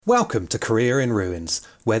Welcome to Career in Ruins,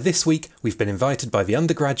 where this week we've been invited by the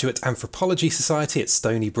undergraduate Anthropology Society at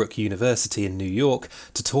Stony Brook University in New York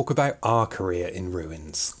to talk about our career in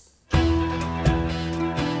ruins.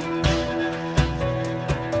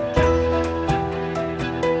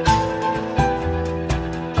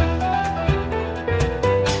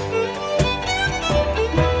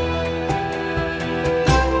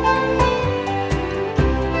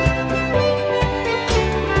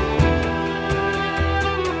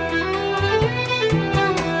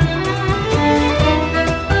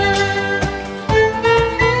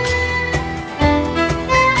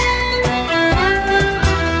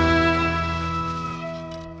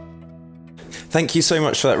 Thank you so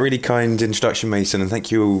much for that really kind introduction, Mason, and thank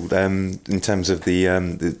you all in terms of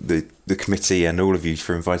the committee and all of you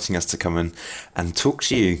for inviting us to come and talk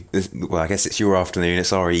to you. Well, I guess it's your afternoon,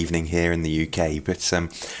 it's our evening here in the UK, but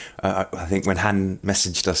I think when Han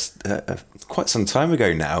messaged us quite some time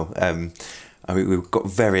ago now, we got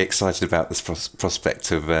very excited about this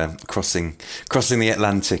prospect of crossing the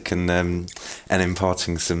Atlantic and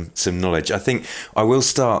imparting some knowledge. I think I will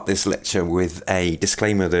start this lecture with a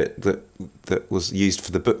disclaimer that was used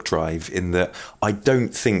for the book drive, in that I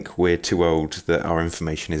don't think we're too old that our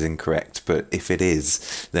information is incorrect, but if it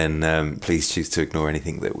is, then please choose to ignore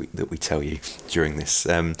anything that we tell you during this.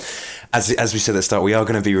 As we said at the start, we are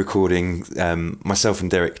going to be recording myself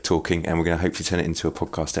and Derek talking, and we're going to hopefully turn it into a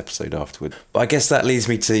podcast episode afterward. But I guess that leads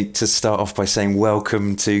me to start off by saying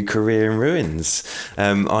welcome to Career in Ruins.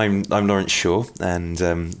 I'm Lawrence Shaw, and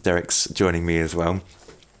Derek's joining me as well.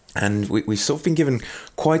 And we've sort of been given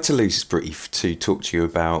quite a loose brief to talk to you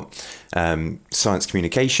about science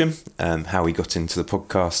communication, how we got into the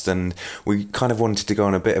podcast, and we kind of wanted to go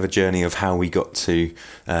on a bit of a journey of how we got to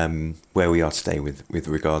where we are today with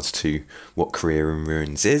regards to what Career in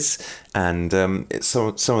Ruins is, and it's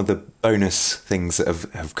some of the bonus things that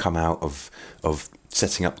have come out of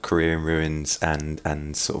setting up Career in Ruins,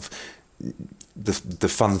 and sort of the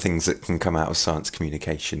fun things that can come out of science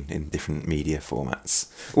communication in different media formats.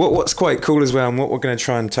 What's quite cool as well, and what we're going to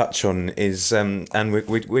try and touch on is, and we're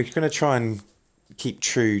going to try and keep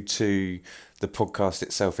true to the podcast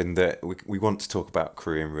itself, in that we want to talk about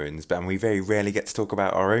Career in Ruins, but we very rarely get to talk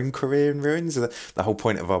about our own career in ruins. The whole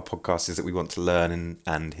point of our podcast is that we want to learn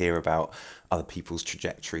and hear about other people's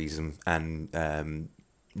trajectories and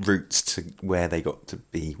routes to where they got to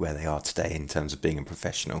be where they are today in terms of being a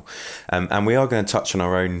professional, and we are going to touch on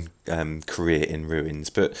our own career in ruins.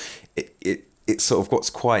 But it's sort of what's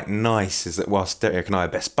quite nice is that whilst Derek and I are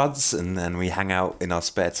best buds, and we hang out in our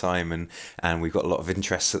spare time, and we've got a lot of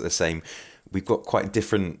interests at the same, we've got quite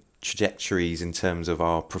different trajectories in terms of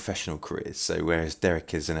our professional careers. So whereas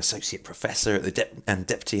Derek is an associate professor at the and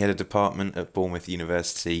deputy head of department at Bournemouth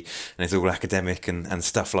University, and is all academic and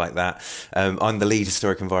stuff like that, I'm the lead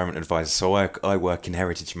historic environment advisor. So I work in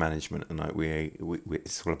heritage management, and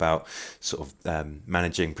it's all about sort of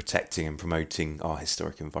managing, protecting and promoting our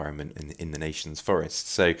historic environment in the nation's forests.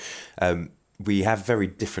 So we have very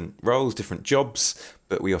different roles, different jobs,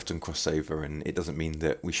 but we often cross over, and it doesn't mean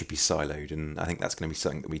that we should be siloed. And I think that's going to be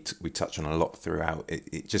something that we touch on a lot throughout.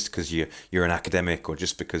 Just because you're an academic, or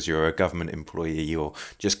just because you're a government employee, or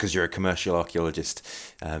just because you're a commercial archaeologist,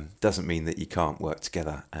 doesn't mean that you can't work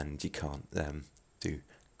together and you can't do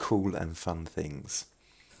cool and fun things.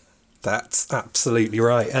 That's absolutely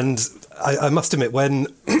right. And I must admit, when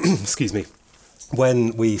excuse me,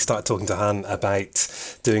 when we started talking to Han about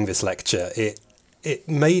doing this lecture, it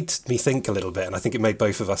made me think a little bit, and I think it made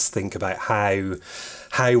both of us think about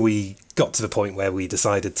how we got to the point where we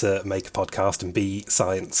decided to make a podcast and be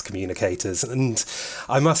science communicators. And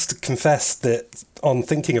I must confess that on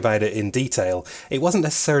thinking about it in detail, it wasn't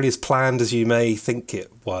necessarily as planned as you may think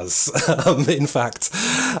it was. In fact,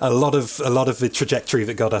 a lot of the trajectory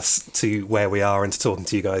that got us to where we are and to talking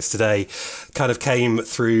to you guys today kind of came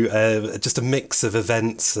through just a mix of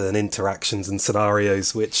events and interactions and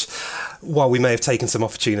scenarios, which, while we may have taken some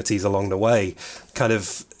opportunities along the way, kind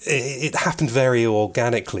of it happened very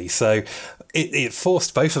organically. So it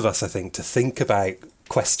forced both of us, I think, to think about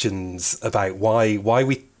questions about why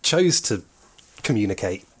we chose to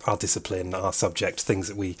communicate our discipline, our subject, things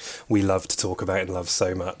that we love to talk about and love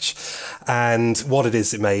so much, and what it is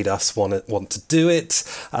that made us want to do it,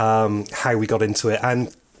 how we got into it,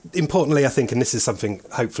 and importantly, I think, and this is something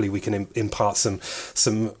hopefully we can impart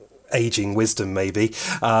some aging wisdom maybe,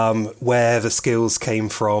 where the skills came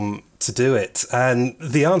from to do it. And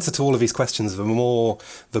the answer to all of these questions, the more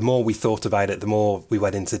we thought about it, the more we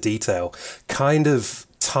went into detail, kind of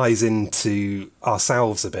ties into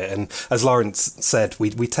ourselves a bit. And as Lawrence said,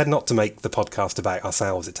 we tend not to make the podcast about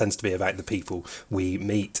ourselves. It tends to be about the people we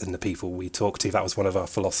meet and the people we talk to. That was one of our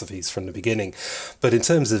philosophies from the beginning. But in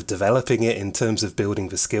terms of developing it, in terms of building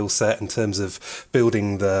the skill set, in terms of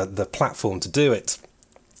building the platform to do it,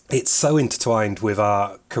 it's so intertwined with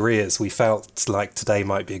our careers. We felt like today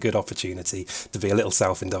might be a good opportunity to be a little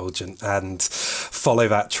self-indulgent and follow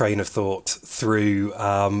that train of thought through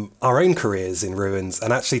our own careers in ruins,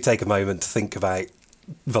 and actually take a moment to think about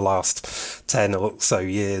the last 10 or so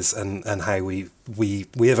years and how we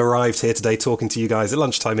have arrived here today talking to you guys at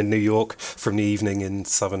lunchtime in New York from the evening in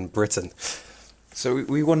southern Britain. So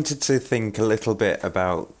we wanted to think a little bit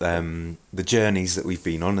about the journeys that we've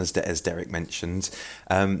been on, as Derek mentioned,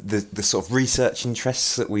 the sort of research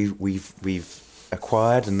interests that we've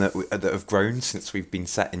acquired and that have grown since we've been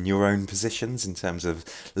sat in your own positions in terms of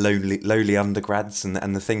lowly undergrads and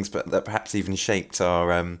the things, but that perhaps even shaped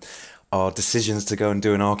our decisions to go and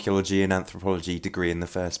do an archaeology and anthropology degree in the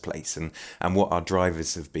first place, and what our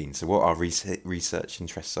drivers have been. So what our research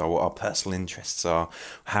interests are, what our personal interests are,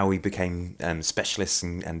 how we became specialists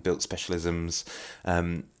and built specialisms,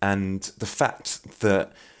 and the fact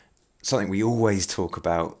that something we always talk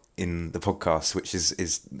about in the podcast, which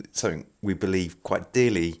is something we believe quite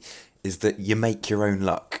dearly, is that you make your own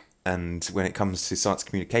luck. And when it comes to science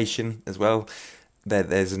communication as well,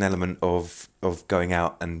 there's an element of going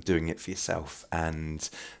out and doing it for yourself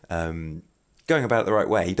and going about it the right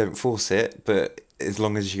way. Don't force it, but as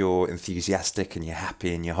long as you're enthusiastic and you're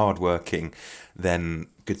happy and you're hardworking, then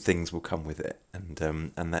good things will come with it. And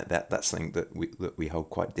that's something that we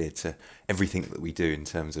hold quite dear to everything that we do in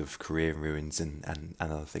terms of career in ruins and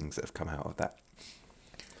other things that have come out of that.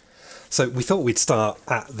 So we thought we'd start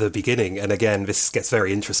at the beginning, and again, this gets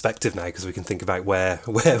very introspective now because we can think about where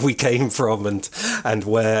we came from and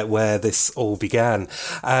where this all began.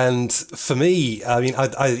 And for me, I mean,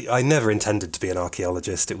 I never intended to be an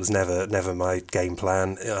archaeologist. It was never my game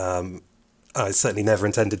plan. I certainly never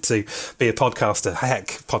intended to be a podcaster. Heck,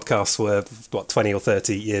 podcasts were 20 or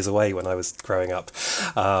 30 years away when I was growing up.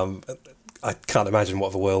 I can't imagine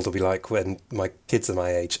what the world will be like when my kids are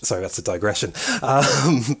my age. Sorry, that's a digression.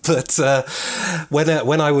 But when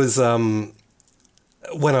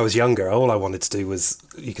I was younger, all I wanted to do was,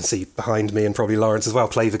 you can see behind me and probably Lawrence as well,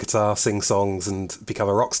 play the guitar, sing songs and become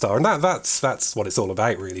a rock star. And that's what it's all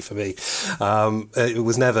about really for me. It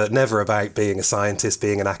was never about being a scientist,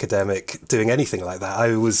 being an academic, doing anything like that.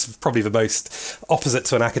 I was probably the most opposite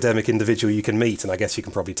to an academic individual you can meet. And I guess you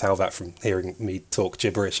can probably tell that from hearing me talk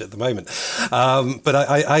gibberish at the moment. But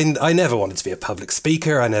I never wanted to be a public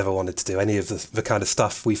speaker. I never wanted to do any of the kind of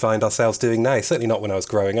stuff we find ourselves doing now, certainly not when I was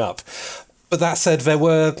growing up. But that said, there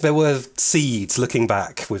were seeds, looking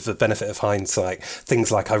back with the benefit of hindsight,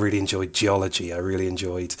 things like I really enjoyed geology. I really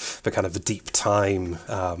enjoyed the deep time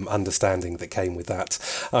understanding that came with that.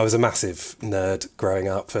 I was a massive nerd growing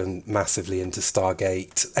up and massively into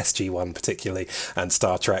Stargate, SG-1 particularly, and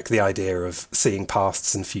Star Trek. The idea of seeing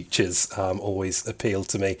pasts and futures always appealed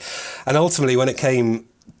to me. And ultimately, when it came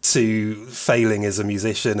to failing as a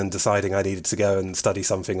musician and deciding I needed to go and study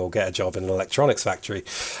something or get a job in an electronics factory,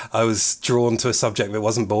 I was drawn to a subject that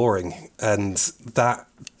wasn't boring. And that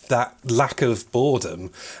lack of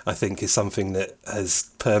boredom, I think, is something that has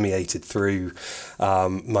permeated through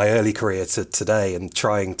my early career to today, and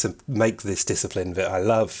trying to make this discipline that I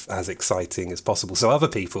love as exciting as possible. So other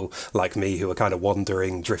people like me who are kind of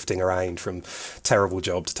wandering, drifting around from terrible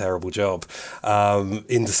job to terrible job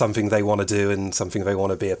into something they want to do and something they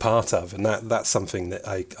want to be a part of. And that's something that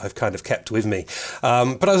I've kind of kept with me.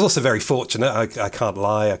 But I was also very fortunate. I can't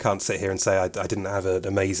lie. I can't sit here and say I didn't have an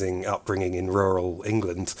amazing upbringing in rural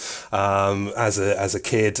England. As a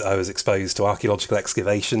kid, I was exposed to archaeological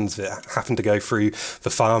excavations that happened to go through the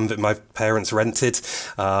farm that my parents rented.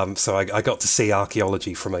 So I got to see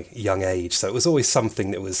archaeology from a young age. So it was always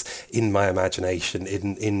something that was in my imagination,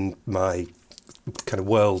 in my kind of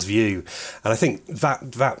worldview. And I think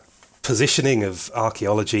that positioning of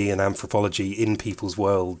archaeology and anthropology in people's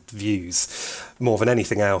world views, more than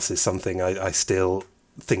anything else, is something I still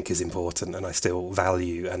think is important and I still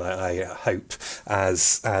value, and I hope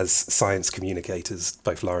as science communicators,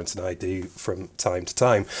 both Lawrence and I do from time to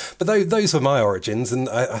time. But those were my origins, and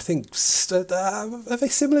I think are they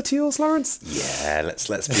similar to yours, Lawrence? Yeah, let's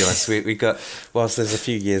be honest. We got, whilst there's a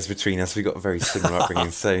few years between us, we got a very similar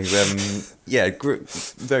upbringing. So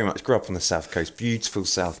very much grew up on the south coast, beautiful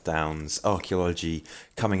South Downs, archaeology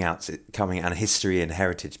coming and history and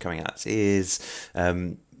heritage coming out its ears.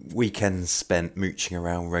 Weekends spent mooching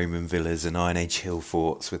around Roman villas and Iron Age hill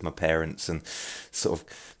forts with my parents, and sort of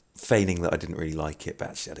feigning that I didn't really like it, but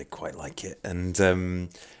actually I did quite like it, and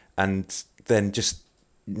then just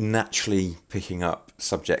naturally picking up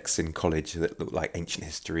subjects in college that look like ancient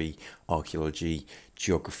history, archaeology,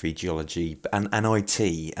 geography, geology, and IT,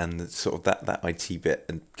 and sort of that IT bit,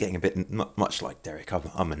 and getting a bit much like Derek.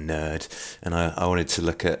 I'm a nerd, and I wanted to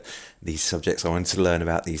look at these subjects. I wanted to learn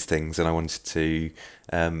about these things, and I wanted to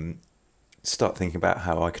start thinking about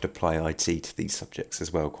how I could apply IT to these subjects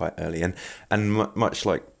as well quite early, and much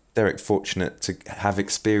like Derek, fortunate to have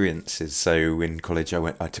experiences. So in college,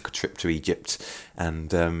 I took a trip to Egypt,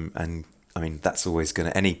 and I mean that's always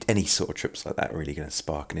going to any sort of trips like that are really going to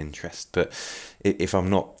spark an interest. But if I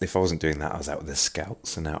wasn't doing that, I was out with the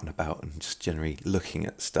scouts and out and about and just generally looking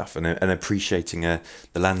at stuff and appreciating the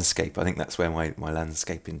landscape. I think that's where my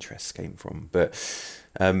landscape interests came from. But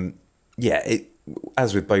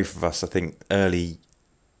as with both of us, I think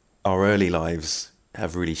our early lives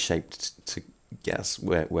have really shaped to get us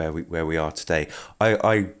where we are today.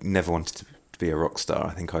 I never wanted to be a rock star.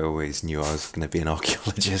 I think I always knew I was going to be an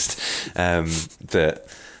archaeologist. But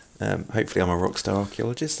hopefully I'm a rock star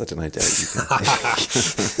archaeologist. I don't know, Derek.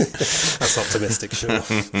 That's optimistic, sure.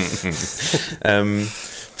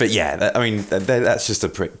 But yeah, that's just a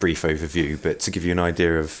brief overview. But to give you an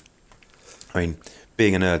idea of,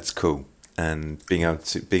 being a nerd's cool. And being able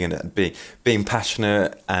to being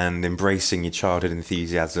passionate and embracing your childhood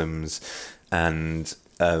enthusiasms, and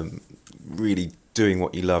really doing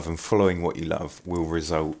what you love and following what you love will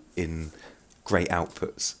result in great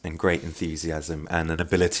outputs and great enthusiasm and an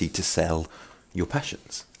ability to sell your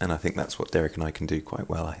passions. And I think that's what Derek and I can do quite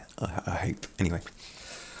well. I hope. Anyway,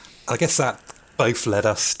 I guess that both led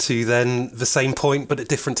us to then the same point, but at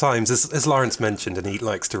different times. As Lawrence mentioned, and he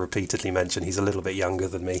likes to repeatedly mention, he's a little bit younger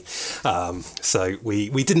than me. So we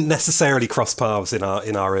didn't necessarily cross paths in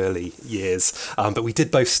our early years, but we did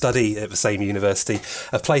both study at the same university,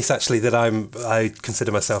 a place actually that I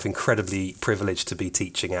consider myself incredibly privileged to be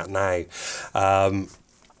teaching at now.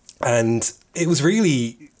 And it was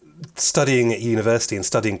really studying at university, and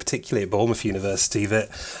studying particularly at Bournemouth University, that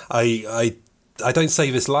I don't say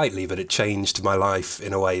this lightly, but it changed my life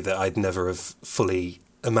in a way that I'd never have fully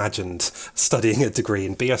imagined studying a degree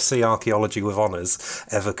in BSc Archaeology with honours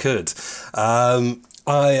ever could.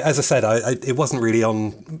 As I said, it wasn't really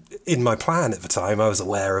in my plan at the time. I was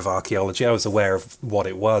aware of archaeology, I was aware of what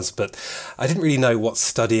it was, but I didn't really know what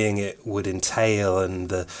studying it would entail, and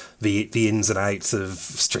the ins and outs of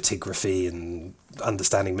stratigraphy and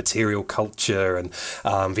understanding material culture and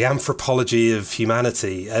the anthropology of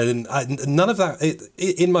humanity, and none of that.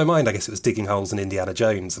 In my mind, I guess it was digging holes in Indiana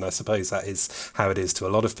Jones, and I suppose that is how it is to a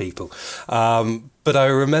lot of people. But I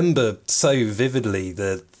remember so vividly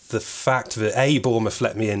the fact that Bournemouth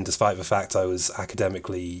let me in despite the fact I was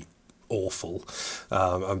academically awful.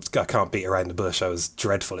 I can't beat around the bush. I was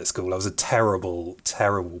dreadful at school. I was a terrible,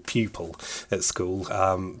 terrible pupil at school.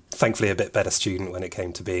 Thankfully, a bit better student when it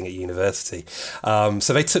came to being at university.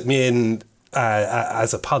 So they took me in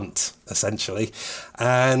as a punt, essentially.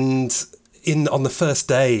 And on the first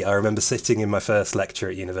day, I remember sitting in my first lecture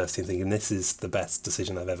at university and thinking, this is the best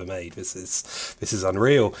decision I've ever made. This is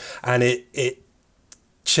unreal. And it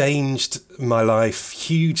changed my life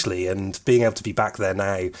hugely, and being able to be back there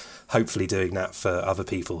now, hopefully doing that for other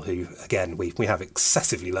people who, again, we have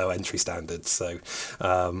excessively low entry standards. So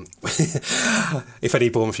if any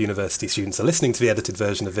Bournemouth University students are listening to the edited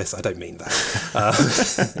version of this, I don't mean that.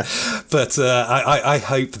 But I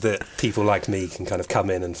hope that people like me can kind of come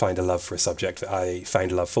in and find a love for a subject that I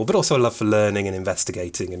found a love for, but also a love for learning and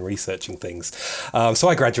investigating and researching things. So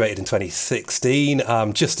I graduated in 2016,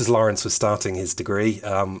 just as Lawrence was starting his degree.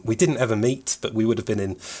 We didn't ever meet, but we would have been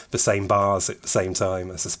in the same bars at the same time,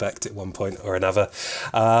 I suspect, at one point or another.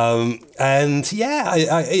 And yeah,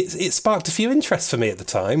 it sparked a few interests for me at the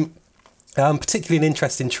time, particularly an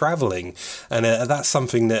interest in travelling. And that's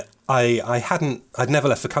something that I'd never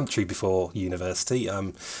left the country before university.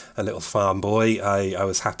 I'm a little farm boy. I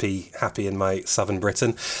was happy in my southern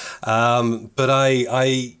Britain. But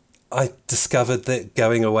I discovered that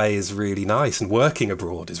going away is really nice, and working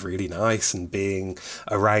abroad is really nice, and being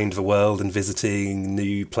around the world and visiting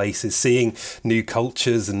new places, seeing new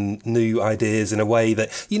cultures and new ideas in a way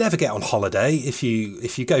that you never get on holiday. If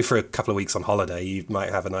you go for a couple of weeks on holiday, you might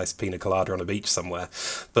have a nice pina colada on a beach somewhere,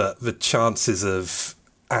 but the chances of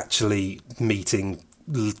actually meeting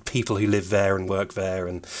people who live there and work there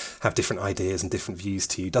and have different ideas and different views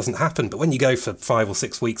to you doesn't happen. But when you go for 5 or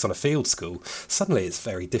 6 weeks on a field school, suddenly it's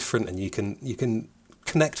very different, and you can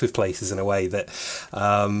connect with places in a way that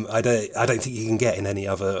I don't think you can get in any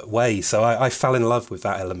other way. So I fell in love with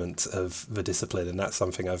that element of the discipline, and that's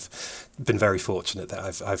something I've been very fortunate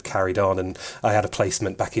that I've carried on. And I had a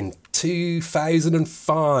placement back in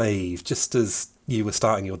 2005, just as you were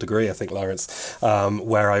starting your degree, I think, Lawrence,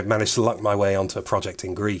 where I managed to luck my way onto a project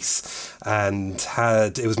in Greece, and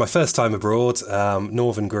it was my first time abroad,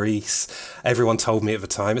 northern Greece. Everyone told me at the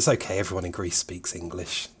time, it's okay, everyone in Greece speaks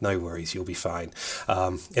English, no worries, you'll be fine.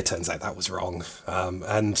 It turns out that was wrong.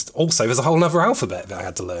 And also there's a whole other alphabet that I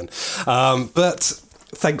had to learn. But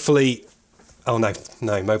thankfully,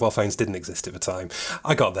 no, mobile phones didn't exist at the time.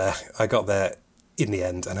 I got there in the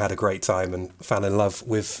end and had a great time and fell in love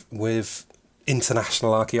with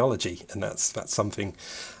international archaeology, and that's something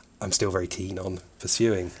I'm still very keen on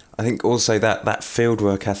pursuing. I think also that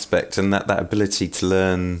fieldwork aspect and that ability to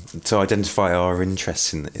learn to identify our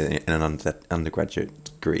interests in an undergraduate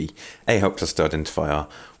degree helped us to identify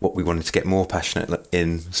what we wanted to get more passionate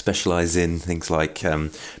in, specialise in things like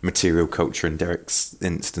material culture in Derek's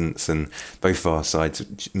instance, and both of our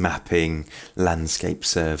sides, mapping, landscape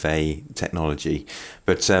survey, technology.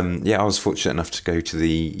 But I was fortunate enough to go to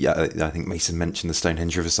I think Mason mentioned the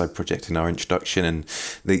Stonehenge Riverside project in our introduction, and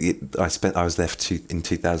I was there in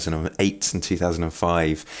 2008 and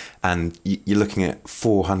 2005, and you're looking at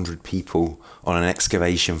 400 people on an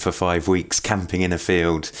excavation for 5 weeks, camping in a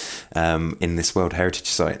field in this World Heritage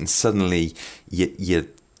Site, and suddenly you're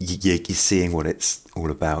seeing what it's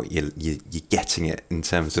all about. You're getting it in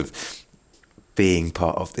terms of being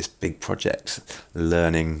part of this big project,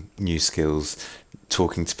 learning new skills,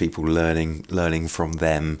 talking to people, learning from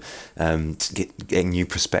them, getting new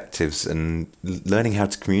perspectives, and learning how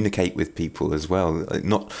to communicate with people as well,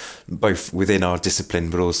 not both within our discipline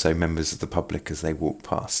but also members of the public as they walk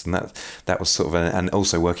past. And that was sort of and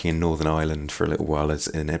also working in Northern Ireland for a little while as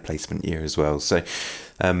in a placement year as well. So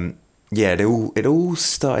it all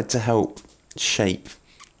started to help shape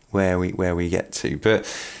where we get to. But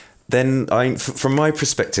then, from my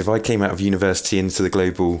perspective, I came out of university into a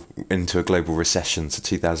global recession, so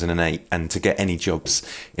 2008, and to get any jobs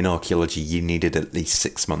in archaeology, you needed at least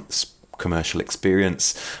 6 months commercial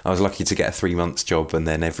experience. I was lucky to get a 3 months job, and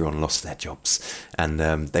then everyone lost their jobs, and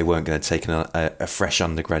they weren't going to take a fresh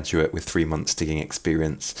undergraduate with 3 months digging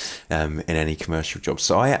experience in any commercial job.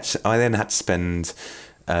 So I then had to spend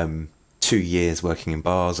 2 years working in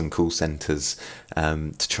bars and call centres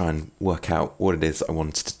to try and work out what it is I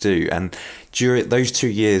wanted to do. And during those 2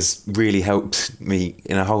 years really helped me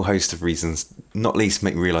in a whole host of reasons, not least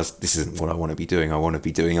make me realise this isn't what I want to be doing. I want to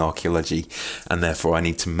be doing archaeology, and therefore I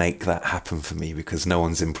need to make that happen for me, because no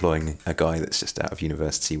one's employing a guy that's just out of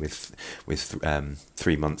university with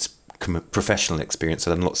 3 months professional experience.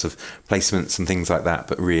 I've done lots of placements and things like that,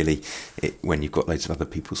 but really when you've got loads of other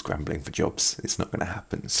people scrambling for jobs, it's not going to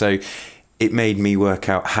happen. So it made me work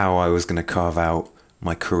out how I was going to carve out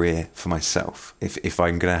my career for myself. If I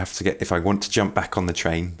want to jump back on the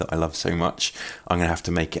train that I love so much, I'm going to have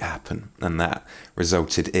to make it happen. And that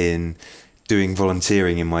resulted in doing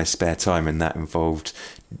volunteering in my spare time, and that involved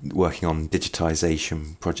working on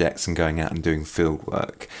digitisation projects and going out and doing field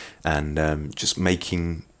work, and just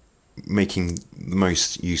making the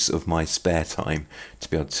most use of my spare time to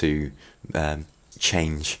be able to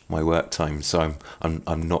change my work time. So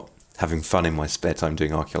I'm not having fun in my spare time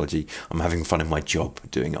doing archaeology, I'm having fun in my job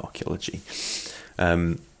doing archaeology.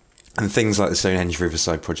 And things like the Stonehenge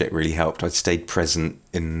Riverside project really helped. I'd stayed present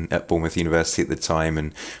at Bournemouth University at the time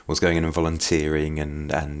and was going in and volunteering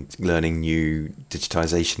and learning new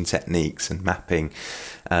digitisation techniques and mapping.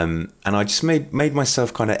 And I just made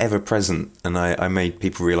myself kind of ever present, and I made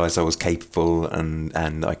people realise I was capable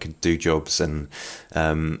and I could do jobs, and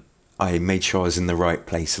I made sure I was in the right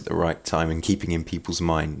place at the right time and keeping in people's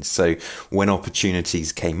minds. So when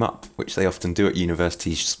opportunities came up, which they often do at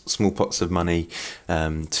universities, small pots of money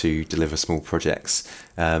to deliver small projects,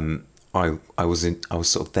 I was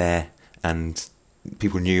sort of there, and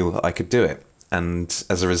people knew that I could do it. And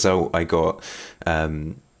as a result, I got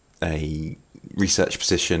a research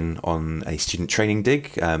position on a student training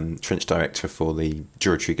dig, trench director for the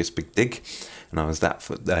Jura-Trigas Big Dig. And I was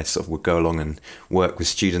I sort of would go along and work with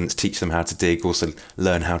students, teach them how to dig, also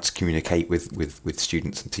learn how to communicate with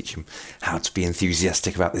students and teach them how to be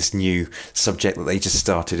enthusiastic about this new subject that they just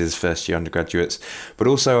started as first year undergraduates. But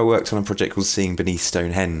also I worked on a project called Seeing Beneath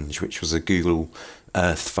Stonehenge, which was a Google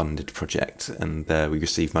Earth funded project, and we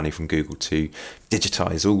received money from Google to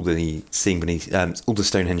digitise all the all the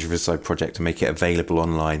Stonehenge Riverside project and make it available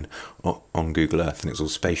online on Google Earth. And it was all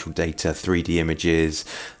spatial data, 3D images,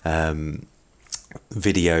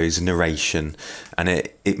 videos, narration, and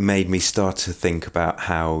it made me start to think about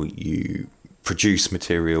how you produce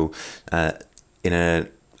material in a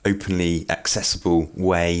openly accessible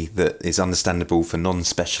way that is understandable for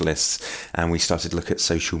non-specialists, and we started to look at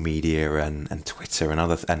social media and Twitter and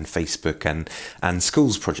Facebook and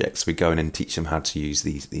schools projects. We go in and teach them how to use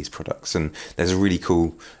these products, and there's a really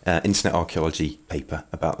cool internet archaeology paper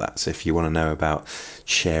about that, so if you want to know about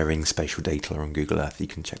sharing spatial data on Google Earth, you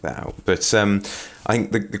can check that out. But I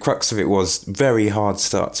think the crux of it was very hard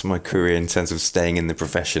start to my career in terms of staying in the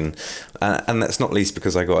profession, and that's not least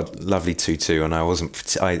because I got a lovely 2-2 and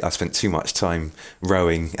I spent too much time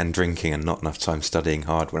rowing and drinking and not enough time studying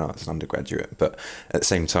hard when I was an undergraduate. But at the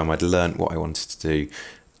same time, I'd learnt what I wanted to do,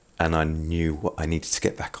 and I knew what I needed to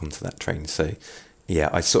get back onto that train. So yeah,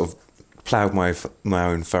 I sort of ploughed my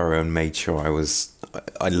own furrow and made sure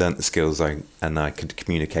I learnt the skills and I could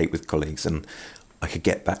communicate with colleagues, and I could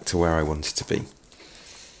get back to where I wanted to be.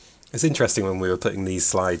 It's interesting when we were putting these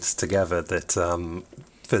slides together that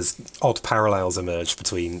there's odd parallels emerged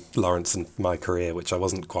between Lawrence and my career, which I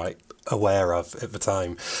wasn't quite aware of at the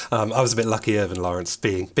time. I was a bit luckier than Lawrence,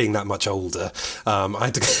 being that much older.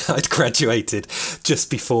 I'd graduated just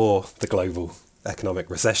before the global economic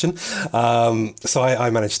recession, so I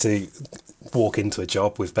managed to walk into a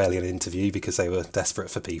job with barely an interview because they were desperate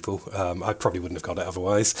for people. I probably wouldn't have got it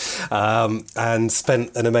otherwise, and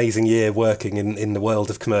spent an amazing year working in the world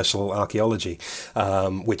of commercial archaeology,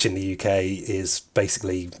 which in the UK is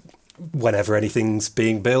basically whenever anything's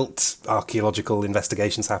being built, archaeological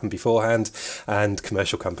investigations happen beforehand, and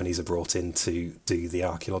commercial companies are brought in to do the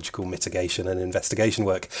archaeological mitigation and investigation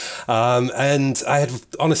work. And I had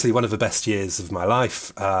honestly one of the best years of my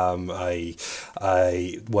life. I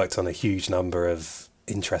worked on a huge number of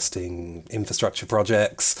interesting infrastructure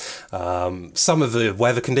projects. Some of the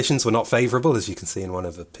weather conditions were not favourable, as you can see in one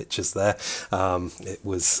of the pictures there. It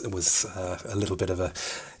was a little bit of a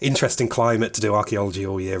interesting climate to do archaeology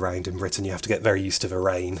all year round in Britain. You have to get very used to the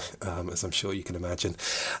rain, as I'm sure you can imagine.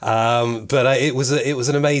 But it was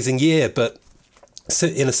an amazing year. But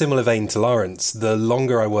in a similar vein to Lawrence, the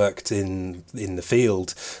longer I worked in the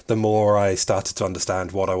field, the more I started to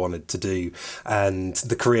understand what I wanted to do. And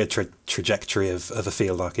the career trajectory of a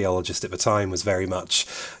field archaeologist at the time was very much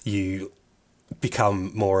you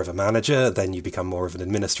become more of a manager, then you become more of an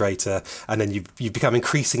administrator, and then you become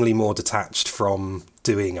increasingly more detached from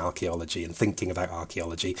doing archaeology and thinking about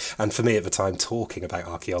archaeology. And for me at the time, talking about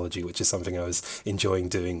archaeology, which is something I was enjoying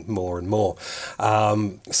doing more and more.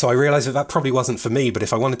 So I realised that probably wasn't for me, but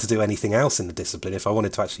if I wanted to do anything else in the discipline, if I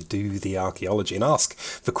wanted to actually do the archaeology and ask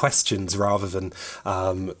the questions rather than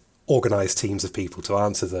organise teams of people to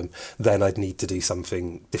answer them, then I'd need to do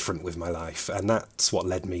something different with my life. And that's what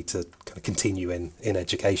led me to kind of continue in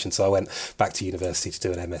education. So I went back to university to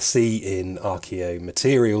do an MSc in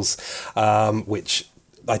archaeomaterials, which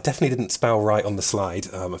I definitely didn't spell right on the slide.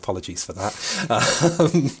 Apologies for that.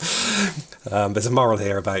 There's a moral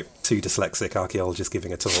here about two dyslexic archaeologists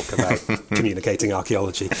giving a talk about communicating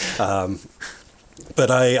archaeology. But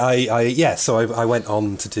so I went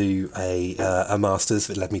on to do a master's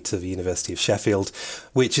that led me to the University of Sheffield,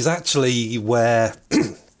 which is actually where,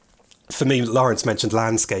 for me, Lawrence mentioned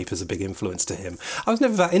landscape as a big influence to him. I was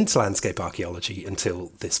never that into landscape archaeology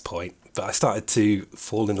until this point, but I started to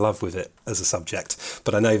fall in love with it as a subject.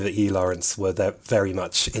 But I know that you, Lawrence, were there very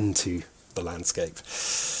much into the landscape.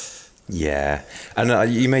 Yeah,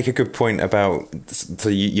 and you make a good point about, so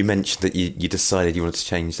you mentioned that you decided you wanted to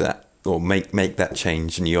change that, or make that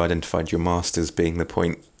change, and you identified your masters being the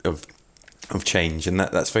point of change, and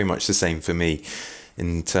that's very much the same for me.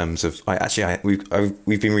 In terms of,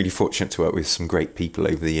 we've been really fortunate to work with some great people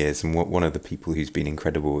over the years, and one of the people who's been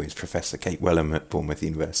incredible is Professor Kate Wellham at Bournemouth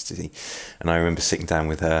University, and I remember sitting down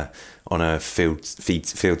with her on a field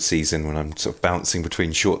season when I'm sort of bouncing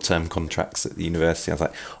between short-term contracts at the university. I was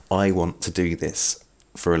like, I want to do this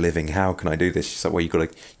for a living. How can I do this? She's like, well, you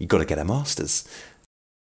got to get a master's.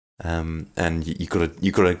 And you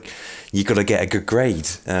gotta get a good grade,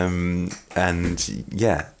 and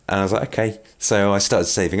I was like, okay. So I started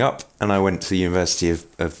saving up, and I went to the University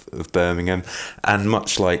of Birmingham. And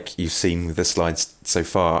much like you've seen with the slides so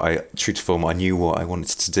far, true to form, I knew what I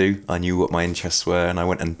wanted to do. I knew what my interests were, and I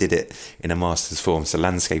went and did it in a master's form. So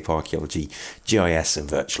landscape archaeology, GIS, and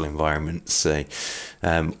virtual environments. So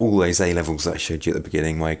all those A levels that I showed you at the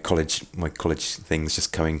beginning, my college things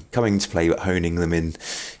just coming to play, but honing them in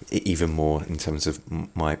even more in terms of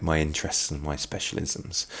my interests and my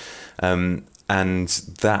specialisms. and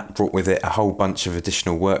that brought with it a whole bunch of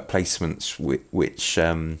additional work placements, which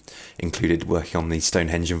included working on the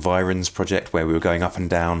Stonehenge Environs project, where we were going up and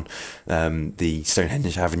down the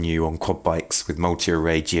Stonehenge Avenue on quad bikes with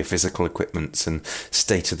multi-array geophysical equipment and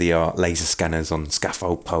state-of-the-art laser scanners on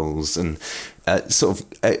scaffold poles, and sort of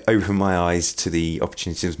opened my eyes to the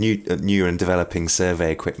opportunities of new and developing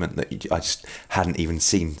survey equipment that I just hadn't even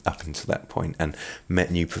seen up until that point, and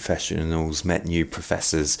met new professionals, met new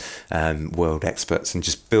professors, world experts, and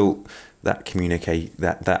just built that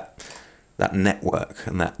that network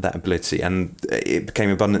and that ability. And it became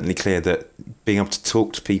abundantly clear that being able to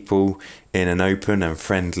talk to people in an open and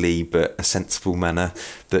friendly but a sensible manner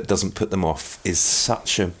that doesn't put them off is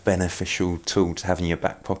such a beneficial tool to have in your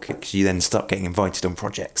back pocket, because you then start getting invited on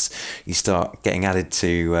projects, you start getting added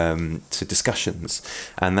to discussions,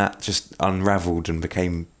 and that just unravelled and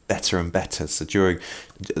became better and better. So during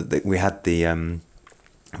we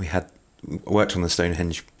worked on the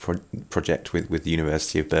Stonehenge project with the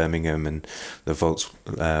University of Birmingham and the Volz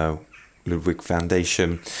Ludwig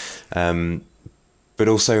Foundation. But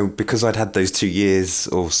also because I'd had those 2 years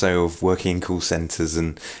or so of working in call centres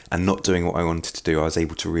and not doing what I wanted to do, I was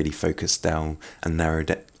able to really focus down and narrow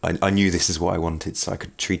it. I knew this is what I wanted, so I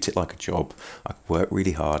could treat it like a job. I could work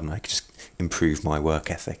really hard, and I could just improve my work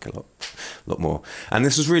ethic a lot more. And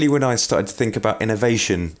this was really when I started to think about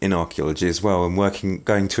innovation in archaeology as well, and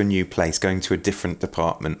going to a new place, going to a different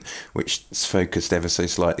department, which is focused ever so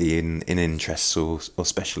slightly in interests or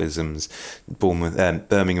specialisms.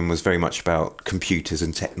 Birmingham was very much about computers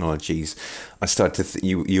and technologies. I started to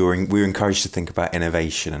we were encouraged to think about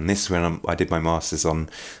innovation, and this is when I did my master's on,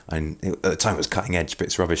 and at the time it was cutting edge, but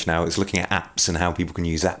it's rubbish now. It's looking at apps and how people can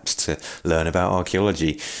use apps to learn about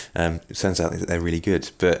archaeology. It turns out that they're really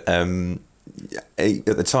good, but at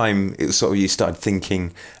the time it was sort of, you started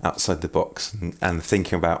thinking outside the box and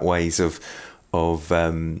thinking about ways of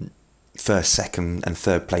first, second, and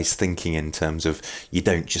third place thinking, in terms of you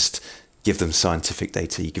don't just give them scientific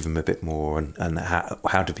data, you give them a bit more, and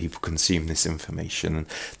how do people consume this information? And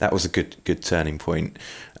that was a good turning point.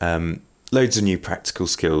 Loads of new practical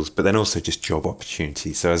skills, but then also just job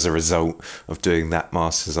opportunities. So as a result of doing that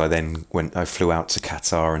master's, I flew out to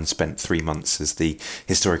Qatar and spent 3 months as the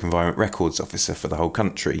Historic Environment Records Officer for the whole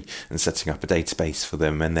country and setting up a database for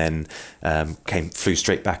them, and then flew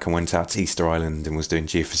straight back and went out to Easter Island and was doing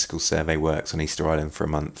geophysical survey works on Easter Island for a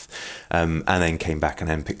month, and then came back and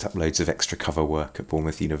then picked up loads of extra cover work at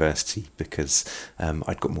Bournemouth University, because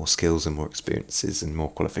I'd got more skills and more experiences and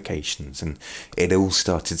more qualifications, and it all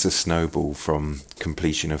started to snowball from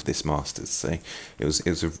completion of this master's. So it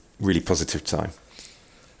was a really positive time.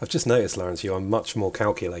 I've just noticed, Lawrence, you are much more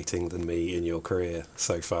calculating than me in your career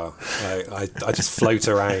so far. I just float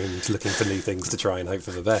around looking for new things to try and hope for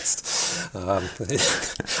the best.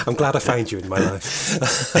 I'm glad I found you in my life.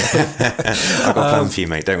 I've got a plan for you,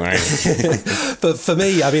 mate, don't worry. But for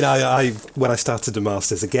me, I mean, I when I started the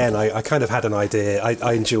Masters, again, I kind of had an idea.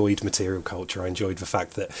 I enjoyed material culture. I enjoyed the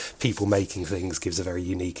fact that people making things gives a very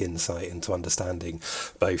unique insight into understanding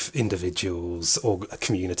both individuals or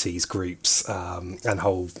communities, groups, and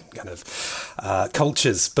whole kind of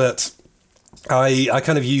cultures. But I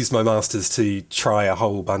kind of used my master's to try a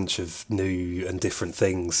whole bunch of new and different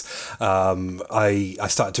things. I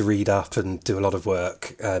started to read up and do a lot of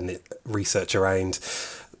work and research around,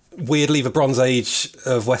 weirdly, the Bronze Age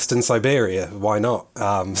of Western Siberia. Why not?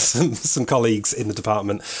 Some colleagues in the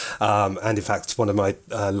department, and in fact one of my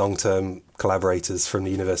long-term collaborators from the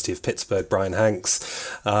University of Pittsburgh, Brian Hanks,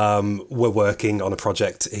 were working on a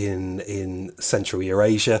project in Central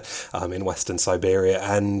Eurasia, in Western Siberia,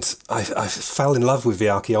 and I fell in love with the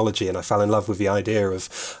archaeology, and I fell in love with the idea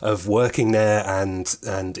of working there and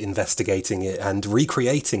investigating it and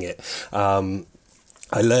recreating it.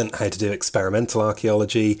 I learned how to do experimental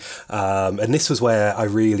archaeology, and this was where I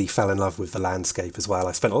really fell in love with the landscape as well.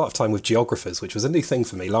 I spent a lot of time with geographers, which was a new thing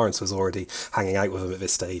for me. Lawrence was already hanging out with them at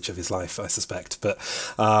this stage of his life, I suspect. But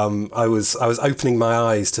I was opening my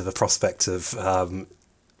eyes to the prospect of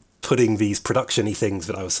putting these production-y things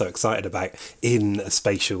that I was so excited about in a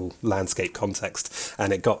spatial landscape context,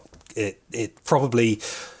 and it probably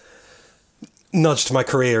nudged my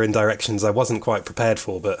career in directions I wasn't quite prepared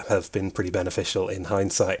for, but have been pretty beneficial in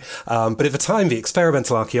hindsight. But at the time, the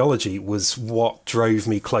experimental archaeology was what drove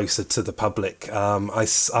me closer to the public. I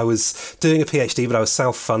was doing a PhD, but I was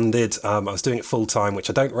self-funded. I was doing it full-time, which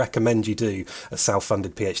I don't recommend you do, a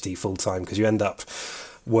self-funded PhD full-time, because you end up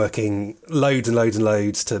working loads and loads and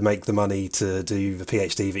loads to make the money to do the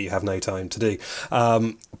PhD that you have no time to do.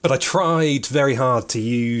 But I tried very hard to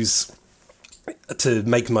use to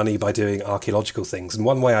make money by doing archaeological things. And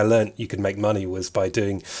one way I learnt you could make money was by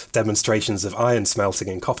doing demonstrations of iron smelting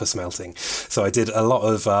and copper smelting. So I did a lot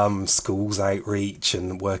of schools outreach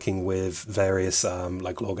and working with various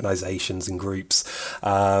local organisations and groups,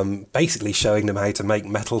 basically showing them how to make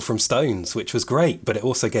metal from stones, which was great. But it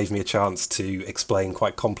also gave me a chance to explain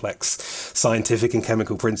quite complex scientific and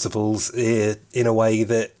chemical principles in a way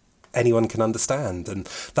that anyone can understand. And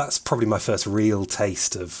that's probably my first real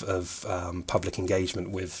taste of public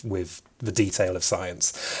engagement with the detail of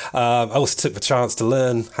science. I also took the chance to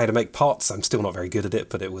learn how to make pots. I'm still not very good at it,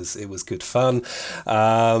 but it was good fun.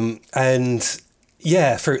 And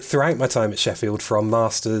yeah, throughout my time at Sheffield, from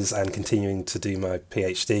masters and continuing to do my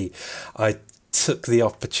PhD, I took the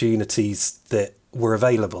opportunities that were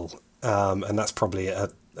available, and that's probably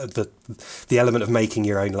the element of making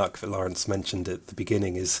your own luck that Lawrence mentioned at the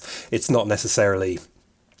beginning. Is it's not necessarily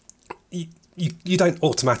you don't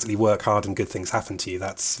automatically work hard and good things happen to you.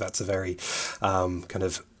 That's a very kind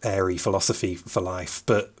of airy philosophy for life.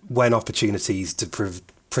 But when opportunities to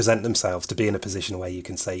present themselves, to be in a position where you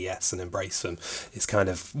can say yes and embrace them, is kind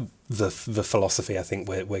of the philosophy I think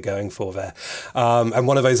we're going for there. And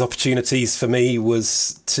one of those opportunities for me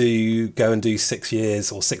was to go and do 6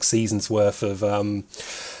 years or 6 seasons worth of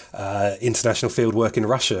international field work in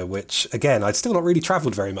Russia, which again, I'd still not really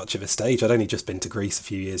travelled very much at this stage. I'd only just been to Greece a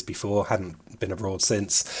few years before, hadn't been abroad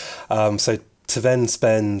since. So to then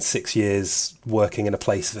spend 6 years working in a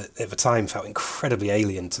place that at the time felt incredibly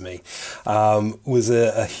alien to me was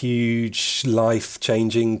a huge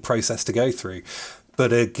life-changing process to go through.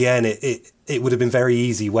 But again, it would have been very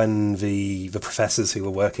easy when the professors who were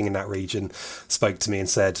working in that region spoke to me and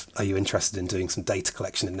said, "Are you interested in doing some data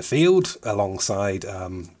collection in the field alongside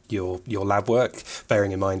your lab work?"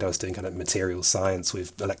 Bearing in mind I was doing kind of materials science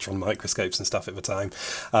with electron microscopes and stuff at the time.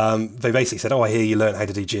 They basically said, "Oh, I hear you learned how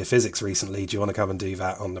to do geophysics recently. Do you want to come and do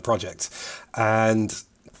that on the project?" And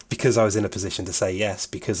because I was in a position to say yes,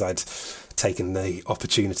 because I'd taken the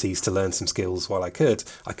opportunities to learn some skills while I could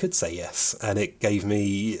say yes. And it gave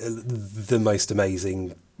me the most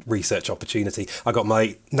amazing research opportunity. I got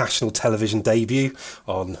my national television debut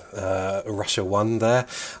on Russia 1 there,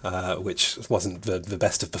 which wasn't the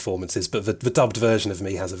best of performances, but the dubbed version of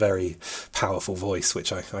me has a very powerful voice,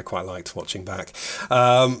 which I quite liked watching back.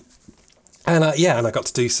 And I got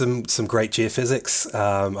to do some great geophysics.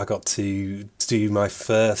 I got to do my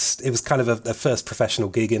first, it was kind of a first professional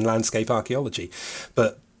gig in landscape archaeology,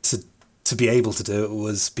 but to be able to do it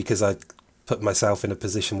was because I put myself in a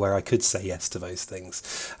position where I could say yes to those things.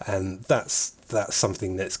 And that's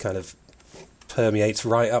something that's kind of permeates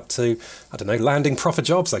right up to, I don't know, landing proper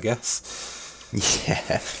jobs, I guess.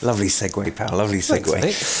 Yeah, lovely segue, pal. Lovely segue.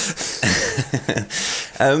 Thanks,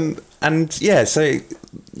 and yeah, so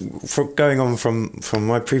going on from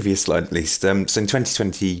my previous slide at least, so in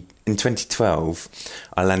 2012,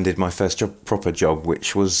 I landed my first proper job,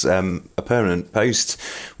 which was a permanent post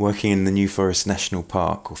working in the New Forest National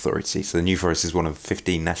Park Authority. So the New Forest is one of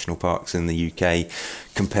 15 national parks in the UK.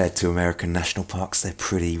 Compared to American national parks, they're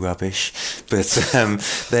pretty rubbish, but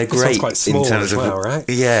they're great quite small in terms as well, right?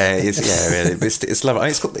 Yeah, really, it's lovely.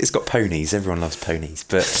 It's got ponies. Everyone loves ponies,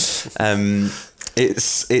 but it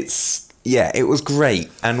was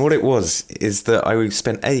great. And what it was is that I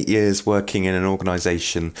spent 8 years working in an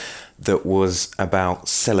organisation that was about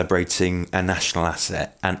celebrating a national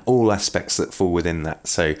asset and all aspects that fall within that.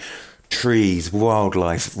 So trees,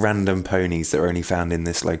 wildlife, random ponies that are only found in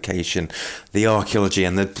this location, the archaeology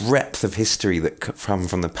and the breadth of history that come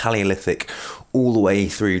from the Paleolithic all the way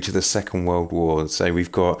through to the Second World War. So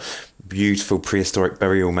we've got beautiful prehistoric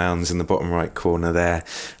burial mounds in the bottom right corner there,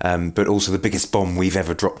 but also the biggest bomb we've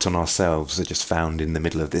ever dropped on ourselves are just found in the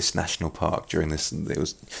middle of this national park during this. It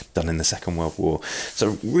was done in the Second World War.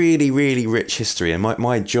 So really, really rich history. And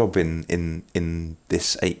my job in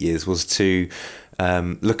this 8 years was to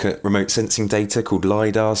look at remote sensing data called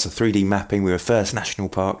LiDAR, so 3D mapping. We were first national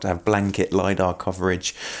park to have blanket LiDAR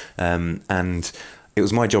coverage, and it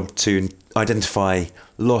was my job to identify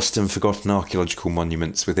lost and forgotten archaeological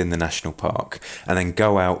monuments within the national park and then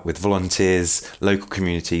go out with volunteers, local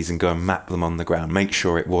communities and go and map them on the ground, make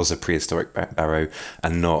sure it was a prehistoric barrow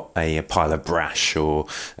and not a pile of brash or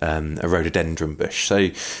a rhododendron bush.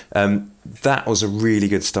 So that was a really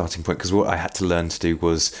good starting point, because what I had to learn to do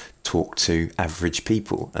was talk to average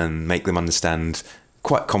people and make them understand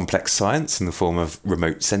quite complex science in the form of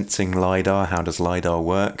remote sensing LiDAR. How does LiDAR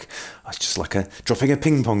work? It's just like dropping a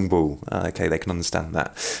ping pong ball. Okay, they can understand that.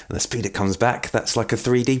 And the speed it comes back, that's like a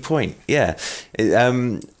 3D point. Yeah.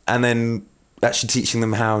 And then actually teaching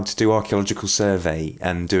them how to do archaeological survey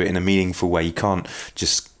and do it in a meaningful way. You can't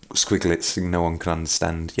just squiglets, no one can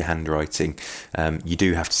understand your handwriting. You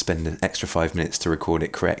do have to spend an extra 5 minutes to record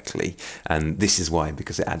it correctly, and this is why,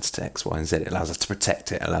 because it adds to X, Y, and Z. It allows us to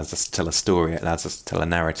protect it, it allows us to tell a story, it allows us to tell a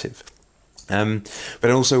narrative.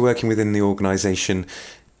 But also working within the organisation,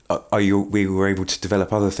 we were able to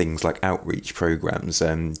develop other things like outreach programs.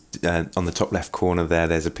 On the top left corner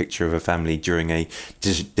there's a picture of a family during a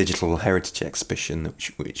digital heritage exhibition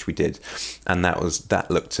which we did, and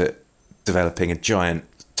that looked at developing a giant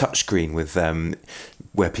touchscreen with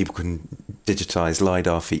where people can digitize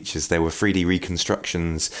LiDAR features. There were 3D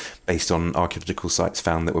reconstructions based on archaeological sites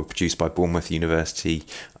found that were produced by Bournemouth University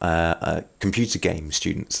computer game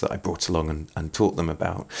students that I brought along and taught them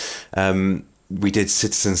about. We did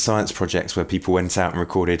citizen science projects where people went out and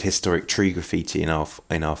recorded historic tree graffiti in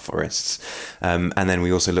our forests, and then we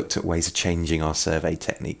also looked at ways of changing our survey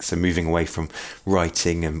techniques, so moving away from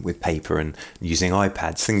writing and with paper and using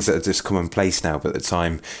iPads, things that are just commonplace now, but at the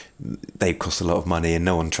time they cost a lot of money and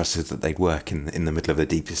no one trusted that they'd work in the middle of the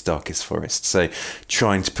deepest, darkest forest. So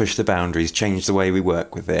trying to push the boundaries, change the way we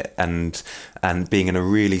work with it, and being in a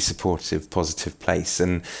really supportive, positive place.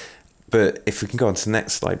 But if we can go on to the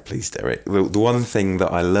next slide, please, Derek. The one thing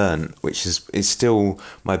that I learned, which is still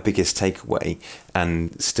my biggest takeaway,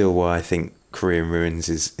 and still why I think Career in Ruins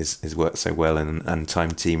is worked so well, and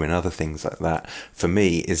Time Team and other things like that, for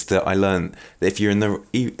me, is that I learned that if you're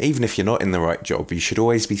even if you're not in the right job, you should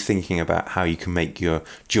always be thinking about how you can make your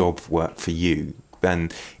job work for you.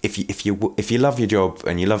 And if you love your job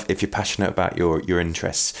and if you're passionate about your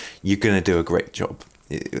interests, you're going to do a great job.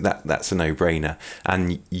 That's a no-brainer,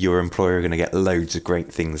 and your employer are going to get loads of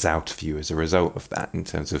great things out of you as a result of that, in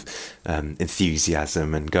terms of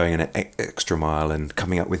enthusiasm and going an extra mile and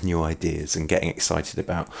coming up with new ideas and getting excited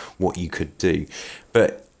about what you could do.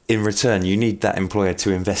 But in return, you need that employer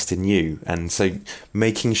to invest in you, and so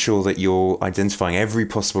making sure that you're identifying every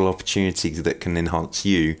possible opportunity that can enhance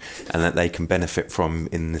you and that they can benefit from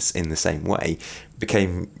in the same way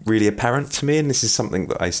became really apparent to me, and this is something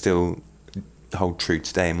that I still hold true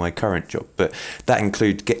today in my current job. But that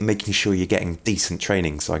include making sure you're getting decent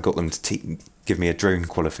training. So I got them to give me a drone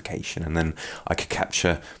qualification, and then I could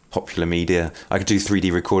capture popular media. I could do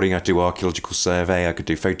 3D recording, I could do archaeological survey, I could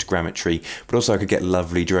do photogrammetry, but also I could get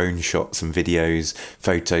lovely drone shots and videos,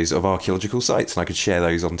 photos of archaeological sites, and I could share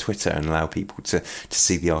those on Twitter and allow people to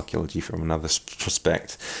see the archaeology from another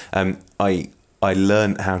prospect. I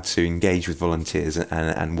learned how to engage with volunteers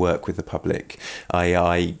and work with the public.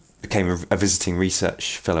 I became a visiting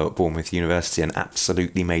research fellow at Bournemouth University and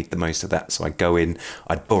absolutely made the most of that. So I'd go in,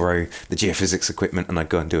 I'd borrow the geophysics equipment, and I'd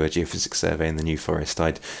go and do a geophysics survey in the New Forest.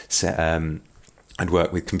 I'd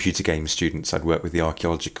work with computer game students. I'd work with the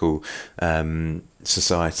Archaeological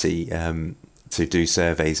Society to do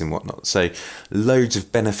surveys and whatnot. So loads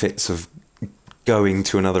of benefits of going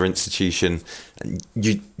to another institution,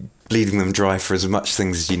 bleeding them dry for as much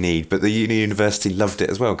things as you need. But the university loved it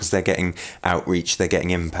as well, because they're getting outreach, they're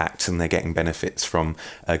getting impact, and they're getting benefits from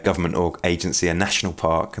a government or agency, a national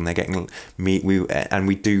park, and they're getting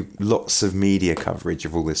we do lots of media coverage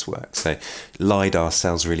of all this work. So LiDAR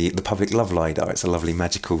sells really, the public love LiDAR. It's a lovely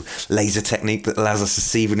magical laser technique that allows us to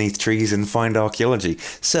see beneath trees and find archaeology.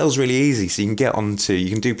 Sells really easy, so you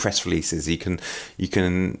can do press releases, you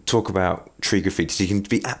can talk about tree graffiti, you can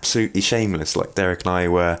be absolutely shameless like Derek and I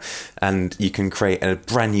were, and you can create a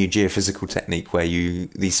brand new geophysical technique where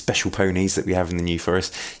these special ponies that we have in the New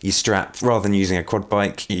Forest, you strap, rather than using a quad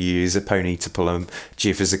bike, you use a pony to pull a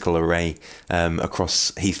geophysical array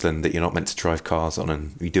across heathland that you're not meant to drive cars on,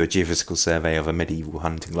 and you do a geophysical survey of a medieval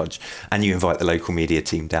hunting lodge, and you invite the local media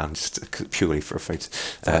team down just purely for a photo.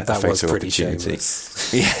 That photo was pretty opportunity.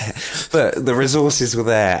 shameless. Yeah, but the resources were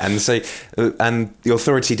there, and so and the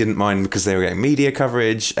authority didn't mind because they were getting media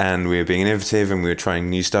coverage and we were being innovative and we were trying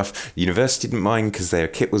new stuff. The university didn't mind because their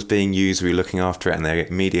kit was being used, we were looking after it, and they were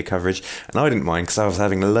getting media coverage. And I didn't mind because I was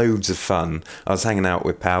having loads of fun. I was hanging out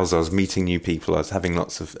with pals, I was meeting new people, I was having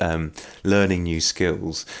lots of learning new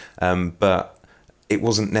skills. But it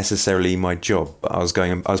wasn't necessarily my job. I was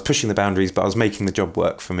pushing the boundaries, but I was making the job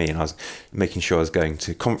work for me, and I was making sure I was going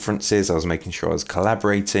to conferences, I was making sure I was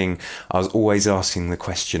collaborating, I was always asking the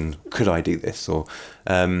question, could I do this? Or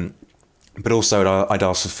but also I'd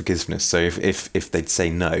ask for forgiveness. So if they'd say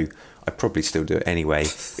no, I'd probably still do it anyway.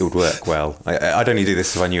 It would work well. I'd only do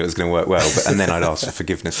this if I knew it was going to work well, and then I'd ask for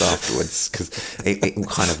forgiveness afterwards, because it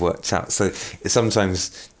kind of worked out. So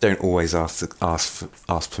sometimes don't always ask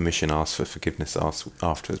permission, ask for forgiveness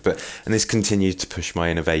afterwards. And this continued to push my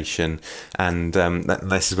innovation, and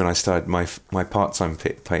this is when I started my part-time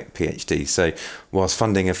PhD. So whilst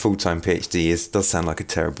funding a full-time PhD does sound like a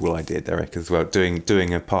terrible idea, Derek, as well,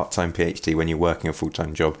 doing a part-time PhD when you're working a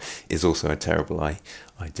full-time job is also a terrible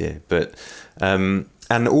idea. But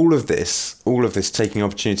and all of this taking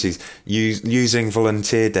opportunities, using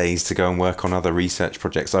volunteer days to go and work on other research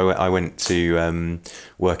projects. I went to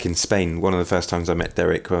work in Spain. One of the first times I met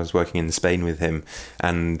Derek, I was working in Spain with him,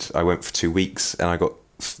 and I went for 2 weeks, and I got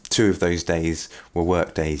 2 of those days were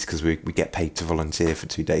work days, because we get paid to volunteer for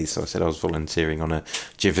 2 days. So I said I was volunteering on a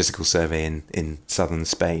geophysical survey in southern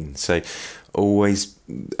Spain. So always,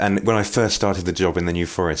 and when I first started the job in the New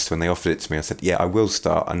Forest, when they offered it to me, I said, yeah, I will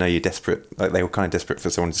start. I know you're desperate. Like, they were kind of desperate for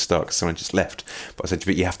someone to start because someone just left. But I said,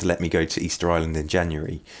 but you have to let me go to Easter Island in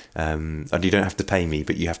January. And you don't have to pay me,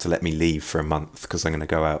 but you have to let me leave for a month because I'm going to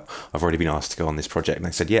go out. I've already been asked to go on this project. And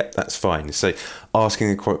they said, yeah, that's fine. So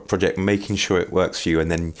asking the project, making sure it works for you,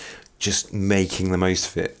 and then just making the most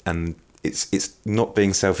of it. And it's not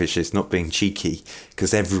being selfish, it's not being cheeky,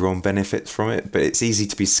 because everyone benefits from it, but it's easy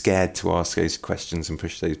to be scared to ask those questions and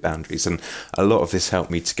push those boundaries. And a lot of this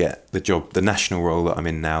helped me to get the job, the national role that I'm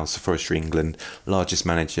in now, so Forestry England, largest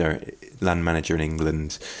land manager in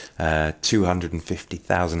England,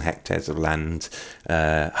 250,000 hectares of land,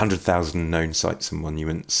 100,000 known sites and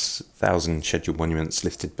monuments, 1,000 scheduled monuments,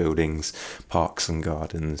 listed buildings, parks and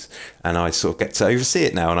gardens. And I sort of get to oversee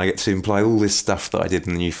it now, and I get to imply all this stuff that I did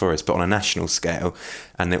in the New Forest, but on a national scale.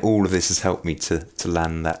 And all of this has helped me to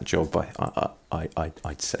land that job,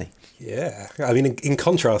 I'd say. Yeah, I mean, in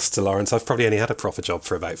contrast to Lawrence, I've probably only had a proper job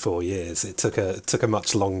for about 4 years. It took a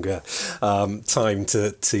much longer time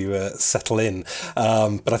to settle in,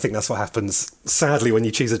 but I think that's what happens. Sadly, when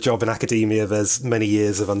you choose a job in academia, there's many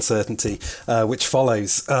years of uncertainty which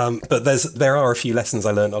follows. But there are a few lessons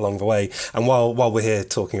I learned along the way. And while we're here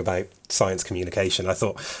talking about science communication, I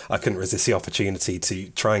thought I couldn't resist the opportunity to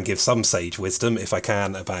try and give some sage wisdom, if I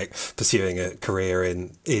can, about pursuing a career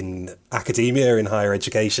in academia, in higher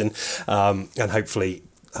education, and hopefully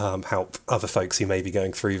help other folks who may be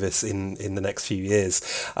going through this in the next few years.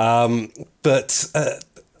 But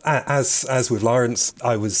as with Lawrence,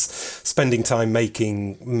 I was spending time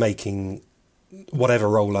making whatever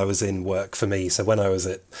role I was in work for me. So when I was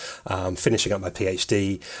at finishing up my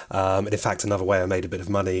PhD, and in fact another way I made a bit of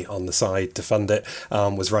money on the side to fund it,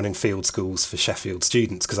 was running field schools for Sheffield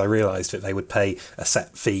students, because I realised that they would pay a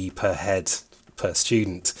set fee per head per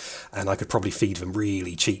student, and I could probably feed them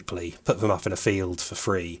really cheaply, put them up in a field for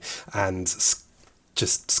free, and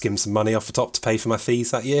just skim some money off the top to pay for my fees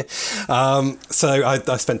that year. So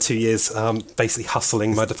I spent 2 years basically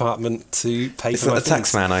hustling my department to pay for my fees. Is that a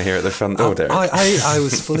tax man I hear at the front door, Derek? I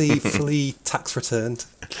was fully tax returned.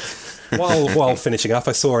 While finishing up,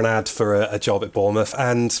 I saw an ad for a job at Bournemouth,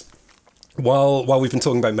 and while we've been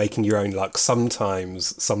talking about making your own luck,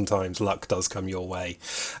 sometimes luck does come your way.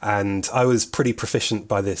 And I was pretty proficient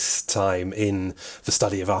by this time in the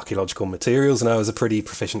study of archaeological materials, and I was a pretty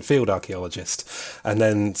proficient field archaeologist. And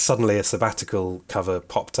then suddenly a sabbatical cover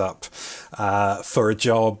popped up for a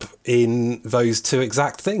job in those two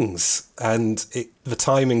exact things. And the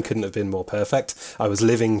timing couldn't have been more perfect. I was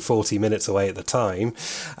living 40 minutes away at the time,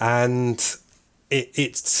 and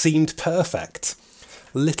it seemed perfect.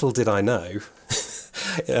 Little did I know,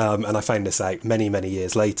 and I found this out many, many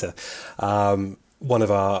years later, one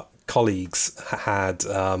of our colleagues had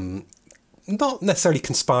not necessarily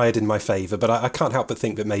conspired in my favour, but I can't help but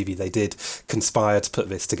think that maybe they did conspire to put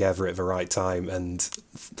this together at the right time, and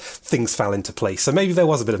things fell into place. So maybe there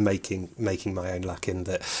was a bit of making my own luck in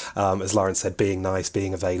that, as Lawrence said, being nice,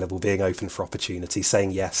 being available, being open for opportunity,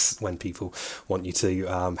 saying yes when people want you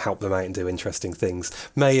to, help them out and do interesting things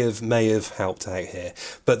may have helped out here.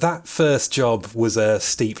 But that first job was a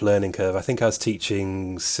steep learning curve. I think I was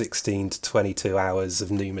teaching 16 to 22 hours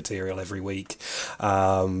of new material every week,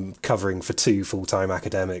 covering for 2 full-time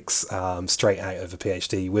academics, straight out of a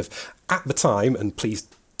PhD, with, at the time, and please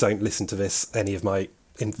don't listen to this, any of my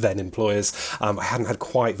then employers, I hadn't had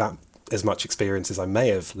quite that as much experience as I may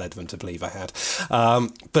have led them to believe I had.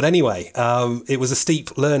 But anyway, it was a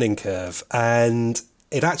steep learning curve, and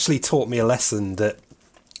it actually taught me a lesson that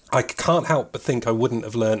I can't help but think I wouldn't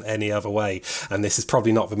have learned any other way. And this is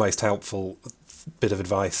probably not the most helpful bit of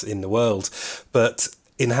advice in the world, but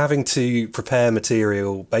in having to prepare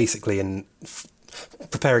material basically in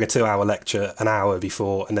preparing a 2-hour lecture an hour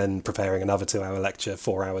before, and then preparing another 2-hour lecture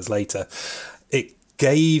 4 hours later, it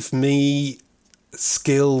gave me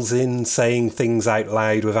skills in saying things out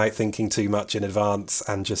loud without thinking too much in advance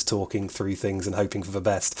and just talking through things and hoping for the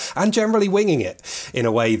best and generally winging it in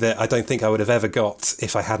a way that I don't think I would have ever got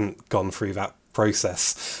if I hadn't gone through that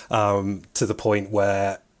process, to the point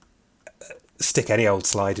where stick any old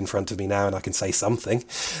slide in front of me now and I can say something,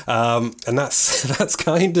 and that's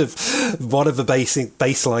kind of one of the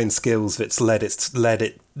baseline skills that's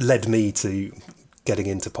led me to getting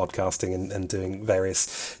into podcasting and doing various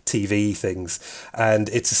TV things. And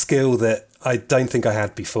it's a skill that I don't think I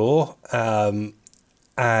had before. In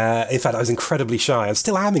fact, I was incredibly shy. I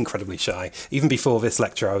still am incredibly shy. Even before this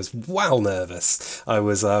lecture, I was well nervous. I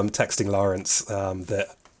was texting Lawrence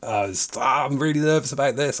that I'm really nervous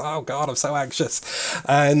about this. Oh God, I'm so anxious.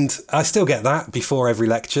 And I still get that before every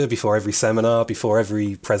lecture, before every seminar, before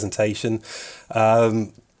every presentation.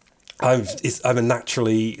 I'm a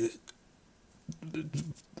naturally...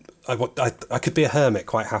 I could be a hermit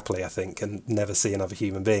quite happily, I think, and never see another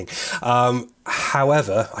human being.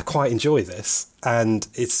 However, I quite enjoy this, and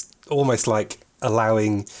it's almost like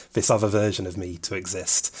allowing this other version of me to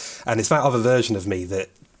exist. And it's that other version of me that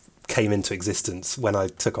came into existence when I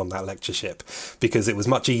took on that lectureship, because it was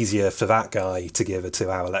much easier for that guy to give a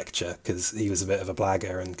 2-hour lecture because he was a bit of a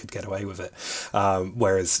blagger and could get away with it,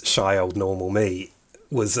 whereas shy old normal me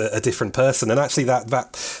was a different person. And actually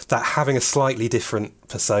that having a slightly different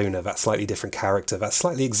persona, that slightly different character, that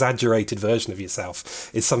slightly exaggerated version of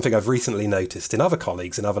yourself is something I've recently noticed in other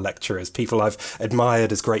colleagues, in other lecturers, people I've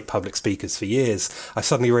admired as great public speakers for years. I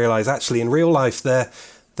suddenly realise actually in real life they're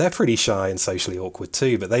pretty shy and socially awkward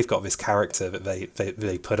too, but they've got this character that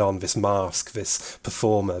they put on, this mask, this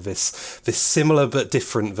performer, this similar but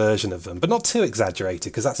different version of them, but not too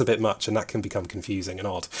exaggerated because that's a bit much and that can become confusing and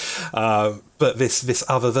odd. But this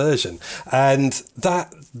other version, and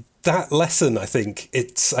that lesson, I think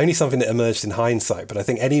it's only something that emerged in hindsight, but I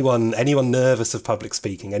think anyone nervous of public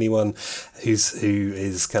speaking, anyone who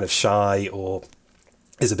is kind of shy or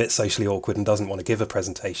is a bit socially awkward and doesn't want to give a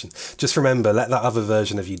presentation, just remember, let that other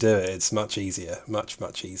version of you do it. It's much easier,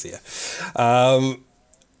 much easier.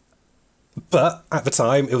 But at the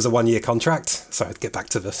time, it was a 1-year contract. So I'd get back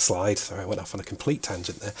to the slide. Sorry, I went off on a complete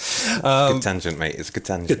tangent there. Good tangent, mate. It's a good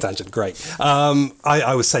tangent. Good tangent, great.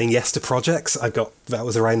 I was saying yes to projects. That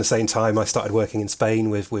was around the same time I started working in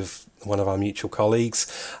Spain with one of our mutual colleagues.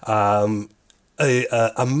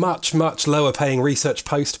 A much lower paying research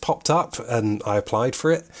post popped up and I applied for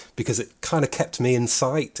it because it kind of kept me in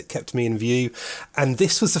sight, it kept me in view. And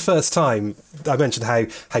this was the first time, I mentioned how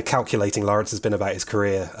calculating Lawrence has been about his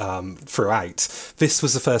career throughout. This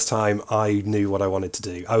was the first time I knew what I wanted to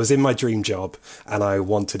do. I was in my dream job and I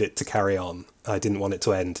wanted it to carry on. I didn't want it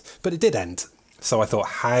to end, but it did end. So I thought,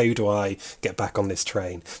 how do I get back on this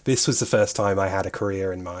train? This was the first time I had a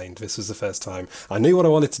career in mind. This was the first time I knew what I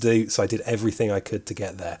wanted to do, so I did everything I could to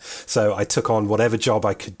get there. So I took on whatever job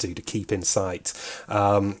I could do to keep in sight.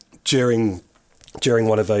 During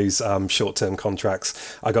one of those short-term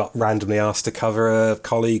contracts, I got randomly asked to cover a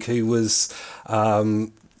colleague who was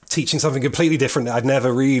teaching something completely different that I'd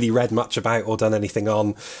never really read much about or done anything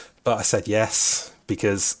on. But I said yes,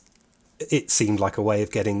 because it seemed like a way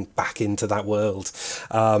of getting back into that world.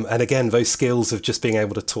 And again, those skills of just being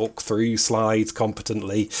able to talk through slides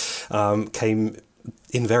competently came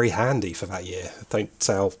in very handy for that year. Don't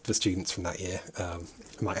tell the students from that year. I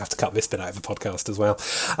might have to cut this bit out of the podcast as well.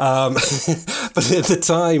 But at the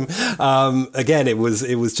time, again, it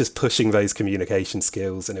was just pushing those communication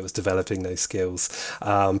skills and it was developing those skills.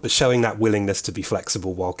 But showing that willingness to be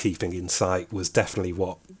flexible while keeping in sight was definitely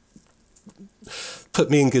what put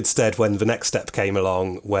me in good stead when the next step came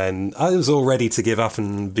along, when I was all ready to give up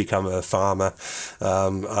and become a farmer.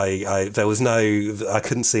 I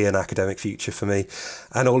couldn't see an academic future for me.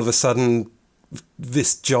 And all of a sudden,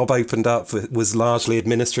 this job opened up. It was largely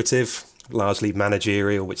administrative, largely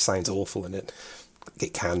managerial, which sounds awful, and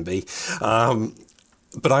it can be.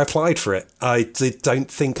 But I applied for it. I don't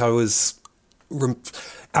think I was...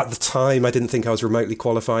 At the time, I didn't think I was remotely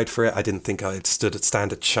qualified for it. I didn't think I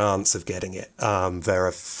stand a chance of getting it. There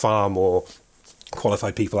are far more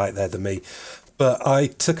qualified people out there than me. But I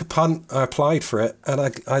took a punt, I applied for it, and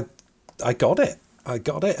I got it. I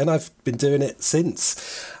got it, and I've been doing it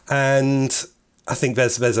since. And I think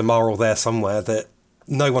there's a moral there somewhere that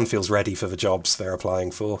no one feels ready for the jobs they're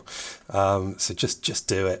applying for. So just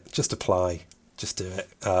do it. Just apply. Just do it.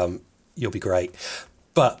 You'll be great.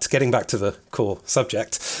 But getting back to the core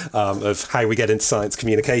subject of how we get into science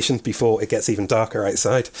communication before it gets even darker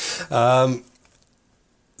outside,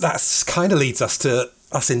 that kind of leads us to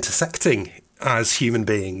us intersecting as human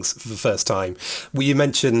beings for the first time. You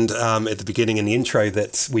mentioned at the beginning in the intro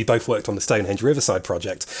that we both worked on the Stonehenge Riverside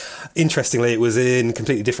project. Interestingly, it was in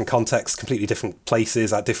completely different contexts, completely different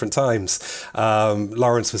places at different times.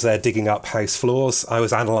 Lawrence was there digging up house floors. I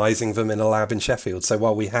was analysing them in a lab in Sheffield. So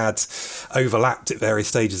while we had overlapped at various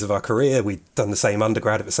stages of our career, we'd done the same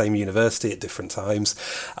undergrad at the same university at different times.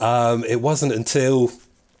 It wasn't until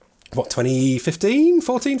 2015,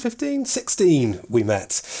 14, 15, 16 we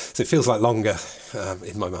met. So it feels like longer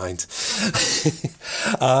in my mind.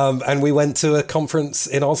 And we went to a conference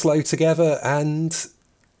in Oslo together, and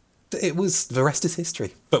the rest is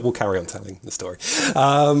history. But we'll carry on telling the story.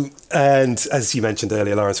 And as you mentioned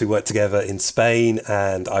earlier, Lawrence, we worked together in Spain,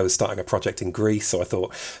 and I was starting a project in Greece. So I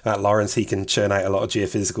thought, Lawrence, he can churn out a lot of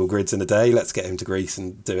geophysical grids in a day. Let's get him to Greece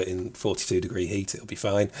and do it in 42-degree heat. It'll be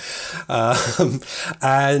fine.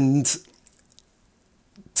 And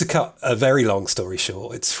to cut a very long story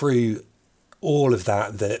short, it's through all of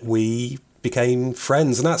that we became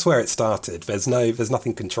friends, and that's where it started. There's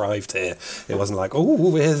nothing contrived here. It wasn't like,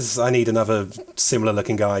 I need another similar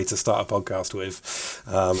looking guy to start a podcast with.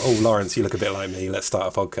 Lawrence, you look a bit like me, let's start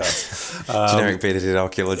a podcast. Generic bearded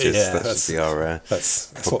archaeologist. Yeah, that should be our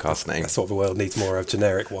podcast name. That's what the world needs more of,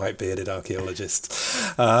 generic white bearded archaeologist.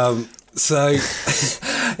 So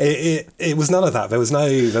it was none of that. There was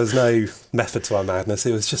no method to our madness.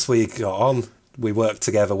 It was just we got on. We worked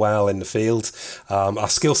together well in the field. Our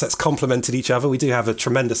skill sets complemented each other. We do have a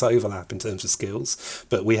tremendous overlap in terms of skills,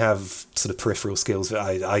 but we have sort of peripheral skills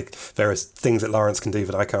that there are things that Lawrence can do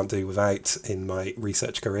that I can't do without in my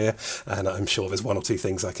research career, and I'm sure there's one or two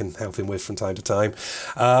things I can help him with from time to time.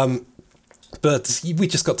 But we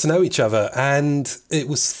just got to know each other, and it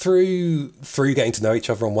was through getting to know each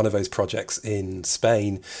other on one of those projects in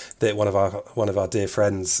Spain that one of our dear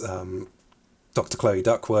friends, Dr. Chloe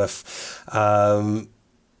Duckworth,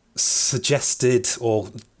 suggested or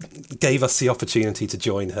gave us the opportunity to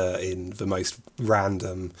join her in the most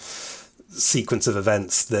random sequence of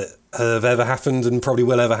events that have ever happened and probably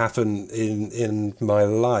will ever happen in my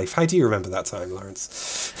life. How do you remember that time,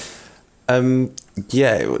 Lawrence?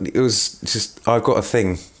 It was just, I've got a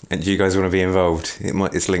thing, and do you guys want to be involved?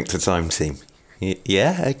 It's linked to Time Team.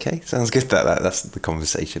 Yeah, okay, sounds good. That's the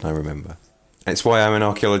conversation I remember. It's why I'm an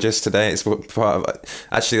archaeologist today. It's part of.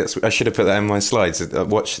 Actually, I should have put that in my slides.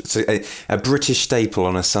 A British staple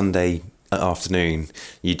on a Sunday afternoon.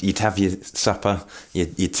 You'd have your supper,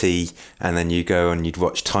 your tea, and then you go and you'd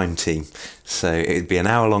watch Time Team. So it'd be an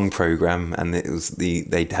hour-long program, and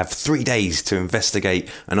they'd have 3 days to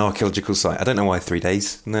investigate an archaeological site. I don't know why 3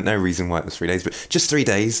 days. No reason why it was 3 days, but just 3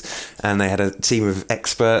 days. And they had a team of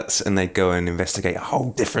experts, and they'd go and investigate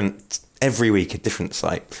every week a different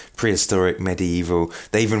site, prehistoric, medieval.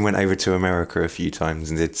 They even went over to America a few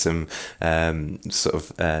times and did some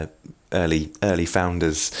early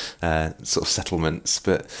founders sort of settlements.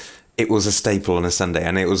 But it was a staple on a Sunday,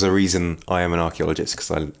 and it was a reason I am an archaeologist,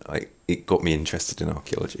 because it got me interested in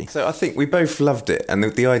archaeology. So I think we both loved it, and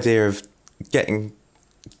the idea of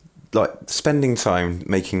spending time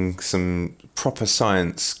making some proper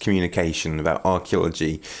science communication about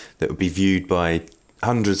archaeology that would be viewed by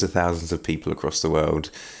hundreds of thousands of people across the world,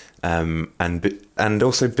 and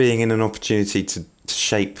also being in an opportunity to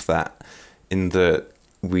shape that, in that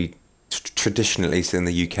we traditionally, at least in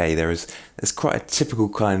the UK, there's quite a typical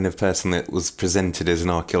kind of person that was presented as an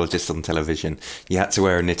archaeologist on television. You had to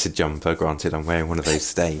wear a knitted jumper. Granted, I'm wearing one of those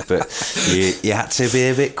today, but you had to be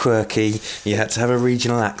a bit quirky. You had to have a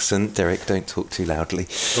regional accent. Derek, don't talk too loudly.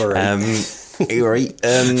 All right.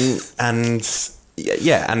 And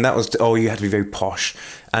that was, you had to be very posh,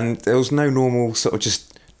 and there was no normal sort of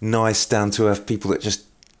just nice, down to earth people that just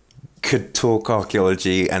could talk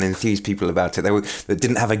archaeology and enthuse people about it. That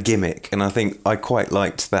didn't have a gimmick, and I think I quite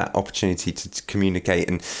liked that opportunity to communicate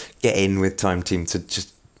and get in with Time Team to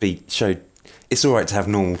just show it's all right to have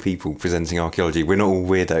normal people presenting archaeology. We're not all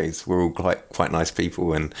weirdos. We're all quite nice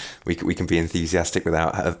people, and we can be enthusiastic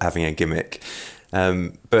without having a gimmick.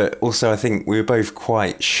 But also, I think we were both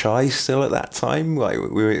quite shy still at that time. Like,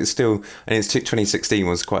 we were still, and 2016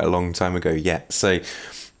 was quite a long time ago yet. So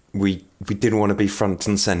we didn't want to be front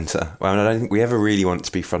and centre. Well, I don't think we ever really want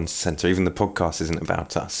to be front and centre. Even the podcast isn't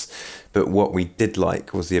about us. But what we did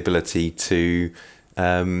like was the ability to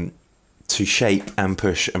shape and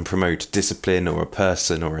push and promote discipline or a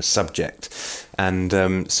person or a subject.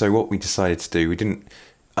 And so what we decided to do, we didn't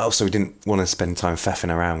want to spend time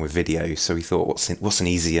faffing around with video, so we thought, what's an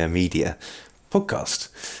easier media? Podcast.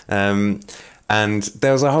 And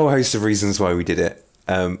there was a whole host of reasons why we did it.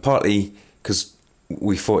 Partly because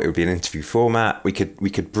we thought it would be an interview format. We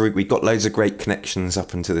got loads of great connections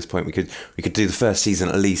up until this point. We could do the first season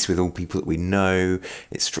at least with all people that we know.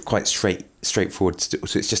 It's quite straightforward to do.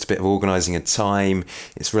 So it's just a bit of organising a time.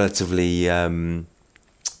 It's relatively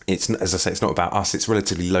it's, as I say, it's not about us. It's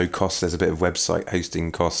relatively low cost. There's a bit of website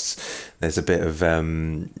hosting costs. There's a bit of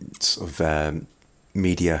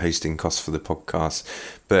media hosting costs for the podcast,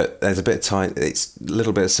 but there's a bit of time. It's a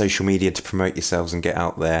little bit of social media to promote yourselves and get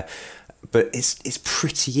out there. But it's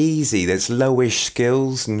pretty easy. There's lowish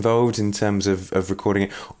skills involved in terms of recording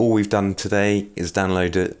it. All we've done today is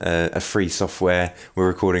download a free software. We're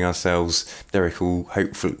recording ourselves. Derek will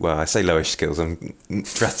hopefully, well, I say lowish skills, I'm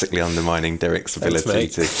drastically undermining Derek's ability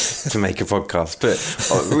to make a podcast. But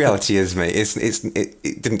the reality is, mate,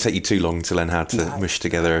 it didn't take you too long to learn how to mush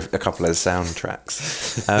together a couple of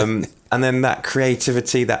soundtracks. And then that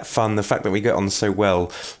creativity, that fun, the fact that we get on so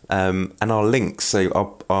well, and our links.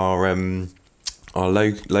 So our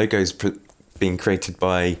logo's being created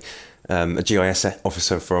by a GIS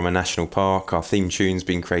officer from a national park. Our theme tune's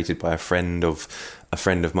being created by a friend of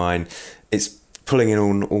mine. It's pulling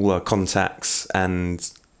in all our contacts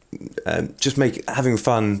and just having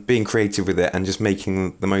fun, being creative with it, and just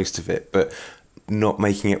making the most of it. But not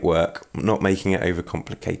making it work, not making it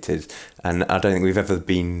overcomplicated. And I don't think we've ever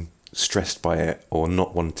been stressed by it or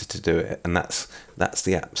not wanted to do it, and that's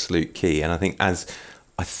the absolute key. And I think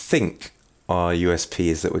our USP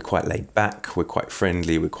is that we're quite laid back, we're quite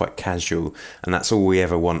friendly, we're quite casual, and that's all we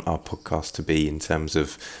ever want our podcast to be in terms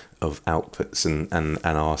of outputs and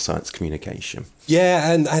our science communication.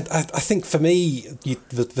 Yeah, and I think for me,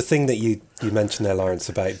 the thing that you mentioned there, Lawrence,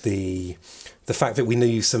 about the fact that we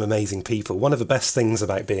knew some amazing people. One of the best things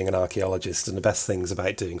about being an archaeologist and the best things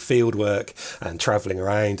about doing field work and travelling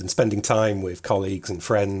around and spending time with colleagues and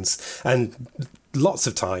friends, and lots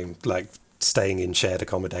of time like staying in shared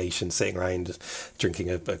accommodation, sitting around drinking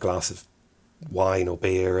a glass of wine or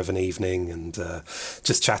beer of an evening and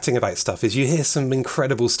just chatting about stuff, is you hear some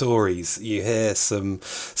incredible stories. You hear some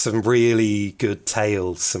really good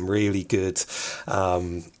tales, some really good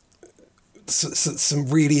some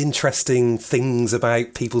really interesting things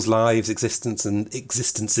about people's lives,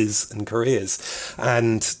 existences and careers.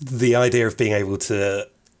 And the idea of being able to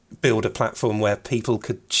build a platform where people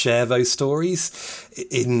could share those stories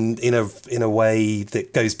in a way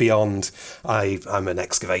that goes beyond I'm an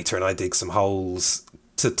excavator and I dig some holes,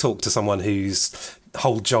 to talk to someone whose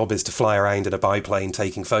whole job is to fly around in a biplane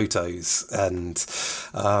taking photos, and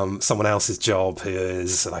someone else's job who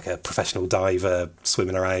is like a professional diver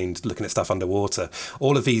swimming around looking at stuff underwater.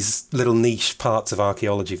 All of these little niche parts of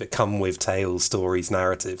archaeology that come with tales, stories,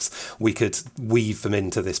 narratives, we could weave them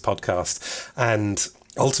into this podcast, and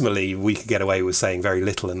ultimately we could get away with saying very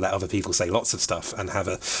little and let other people say lots of stuff and have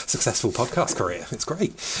a successful podcast career. It's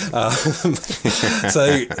great. So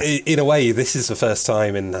in a way, this is the first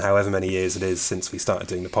time in however many years it is since we started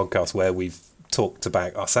doing the podcast where we've talked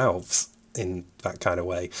about ourselves in that kind of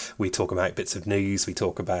way. We talk about bits of news, we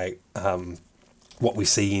talk about what we've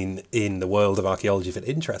seen in the world of archaeology that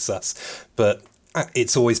interests us, but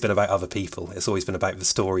it's always been about other people. It's always been about the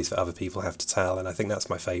stories that other people have to tell. And I think that's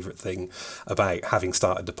my favourite thing about having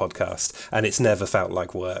started the podcast. And it's never felt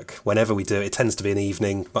like work. Whenever we do it, it tends to be an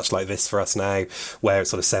evening, much like this for us now, where it's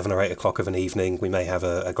sort of 7 or 8 o'clock of an evening. We may have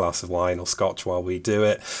a glass of wine or scotch while we do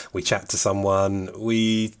it. We chat to someone.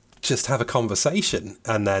 We just have a conversation.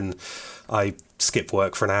 And then I skip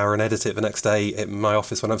work for an hour and edit it the next day in my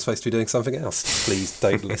office when I'm supposed to be doing something else. Please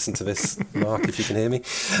don't listen to this, Mark, if you can hear me.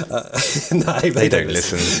 No, they don't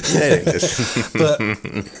listen. They don't listen. But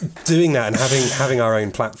doing that and having our own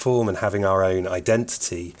platform and having our own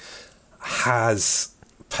identity has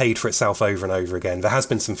paid for itself over and over again. There has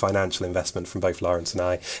been some financial investment from both Lawrence and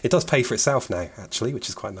I. It does pay for itself now, actually, which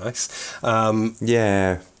is quite nice.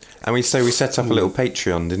 Yeah. And we set up a little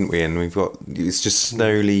Patreon, didn't we? And it's just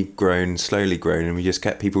slowly grown, and we just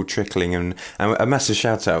kept people trickling. And a massive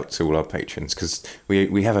shout out to all our patrons, because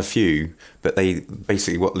we have a few, but they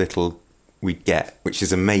basically, what little we get, which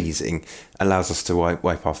is amazing, allows us to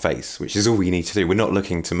wipe our face, which is all we need to do. We're not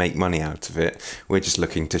looking to make money out of it. We're just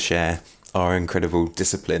looking to share our incredible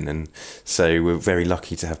discipline. And so we're very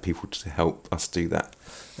lucky to have people to help us do that.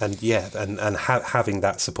 And yeah, and having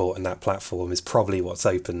that support and that platform is probably what's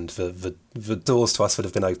opened the doors to us that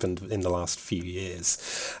have been opened in the last few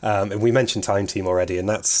years. And we mentioned Time Team already, and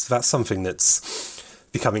that's something that's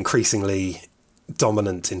become increasingly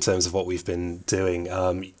dominant in terms of what we've been doing.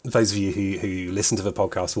 Those of you who listen to the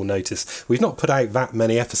podcast will notice we've not put out that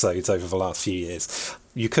many episodes over the last few years.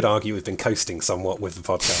 you could argue we've been coasting somewhat with the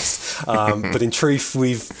podcast. But in truth,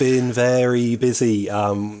 we've been very busy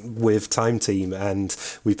with Time Team, and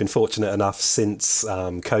we've been fortunate enough since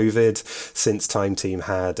COVID, since Time Team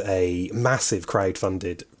had a massive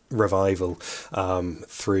crowd-funded revival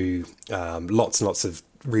through lots and lots of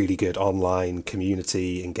really good online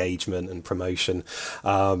community engagement and promotion.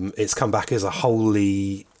 It's come back as a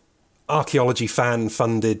wholly archaeology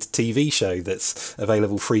fan-funded TV show that's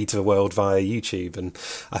available free to the world via YouTube, and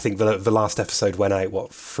I think the last episode went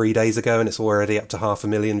out 3 days ago, and it's already up to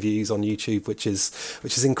 500,000 views on YouTube, which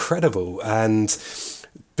is incredible. And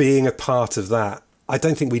being a part of that, I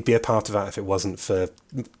don't think we'd be a part of that if it wasn't for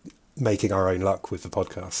making our own luck with the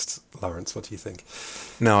podcast. Lawrence, what do you think?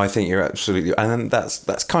 No, I think you're absolutely, and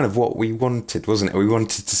that's kind of what we wanted, wasn't it? We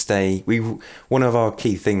wanted to stay. One of our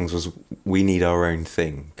key things was we need our own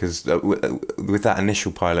thing, because with that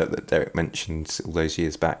initial pilot that Derek mentioned all those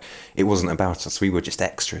years back, it wasn't about us. We were just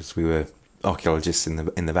extras. We were archaeologists in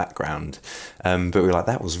the background, but we were like,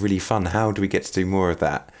 that was really fun. How do we get to do more of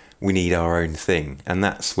that? We need our own thing, and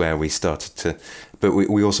that's where we started to. But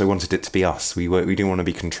we also wanted it to be us. We didn't want to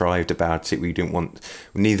be contrived about it. We didn't want.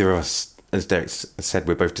 Neither of us, as Derek said,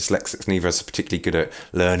 we're both dyslexics. Neither of us are particularly good at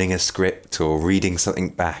learning a script or reading something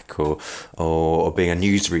back or being a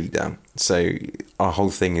newsreader. So our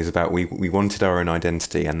whole thing is about we wanted our own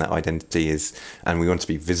identity, and that identity is, and we want to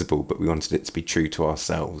be visible, but we wanted it to be true to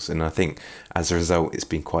ourselves. And I think as a result, it's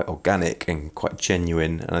been quite organic and quite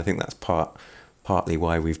genuine. And I think that's partly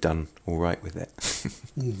why we've done all right with it.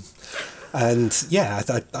 And yeah,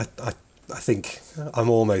 I think I'm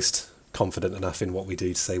almost confident enough in what we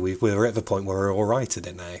do to say we're at the point where we're all right at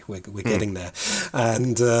it now. We're getting there,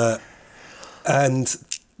 and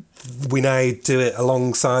we now do it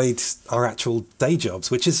alongside our actual day jobs,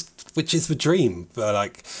 which is the dream. But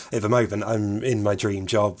like at the moment, I'm in my dream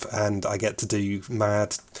job, and I get to do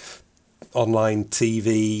mad online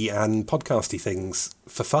TV and podcasty things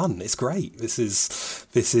for fun. It's great. This is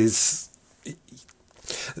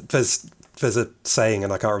there's a saying,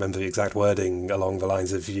 and I can't remember the exact wording, along the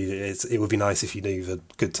lines of it would be nice if you knew the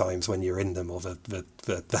good times when you're in them, or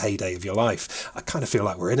the heyday of your life. I kind of feel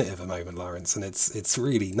like we're in it at the moment, Lawrence, and it's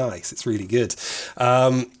really nice. It's really good.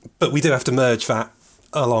 But we do have to merge that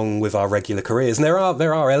along with our regular careers, and there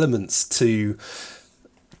are elements to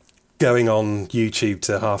going on YouTube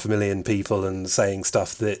to 500,000 people and saying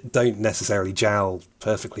stuff that don't necessarily gel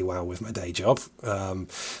perfectly well with my day job.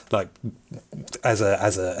 Like as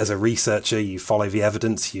a researcher, you follow the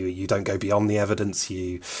evidence. You don't go beyond the evidence.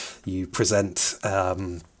 You present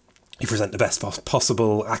the best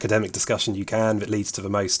possible academic discussion you can that leads to the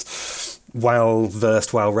most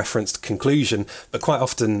well-versed, well-referenced conclusion. But quite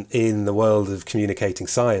often in the world of communicating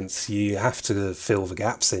science, you have to fill the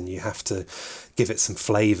gaps in. You have to give it some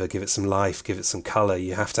flavour, give it some life, give it some colour.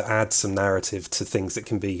 You have to add some narrative to things that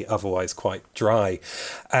can be otherwise quite dry.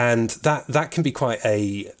 And that can be quite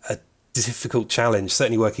a difficult challenge,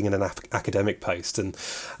 certainly working in an academic post. And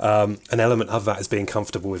an element of that is being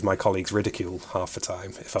comfortable with my colleagues' ridicule half the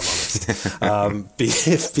time, if I'm honest.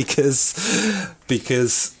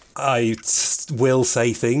 Because I will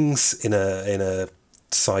say things in a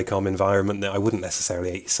SciComm environment that I wouldn't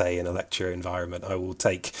necessarily say in a lecture environment. I will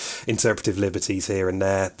take interpretive liberties here and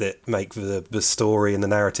there that make the story and the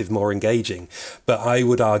narrative more engaging. But I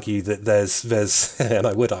would argue that there's and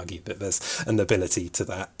I would argue that there's an ability to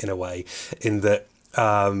that in a way, in that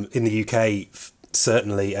in the UK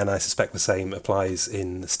certainly, and I suspect the same applies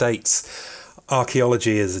in the States,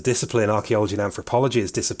 archaeology as a discipline, archaeology and anthropology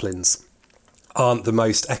as disciplines, aren't the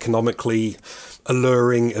most economically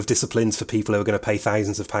alluring of disciplines for people who are going to pay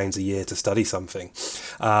thousands of pounds a year to study something.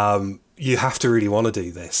 You have to really want to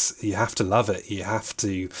do this. You have to love it. You have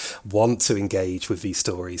to want to engage with these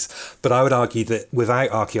stories. But I would argue that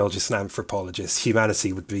without archaeologists and anthropologists,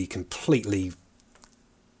 humanity would be completely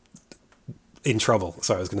in trouble.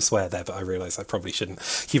 Sorry, I was going to swear there, but I realised I probably shouldn't.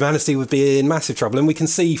 Humanity would be in massive trouble. And we can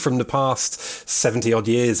see from the past 70 odd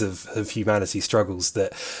years of humanity's struggles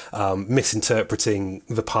that misinterpreting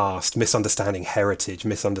the past, misunderstanding heritage,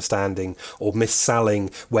 misunderstanding or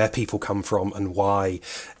misselling where people come from and why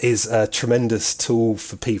is a tremendous tool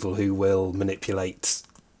for people who will manipulate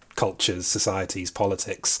cultures, societies,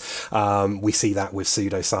 politics. We see that with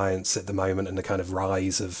pseudoscience at the moment, and the kind of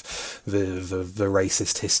rise of the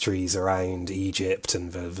racist histories around Egypt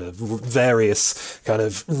and the various kind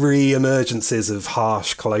of re-emergences of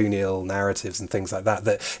harsh colonial narratives and things like that.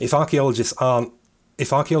 That if archaeologists aren't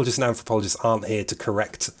if archaeologists and anthropologists aren't here to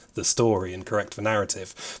correct the story and correct the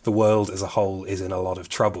narrative, the world as a whole is in a lot of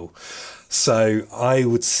trouble. So I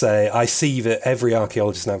would say I see that every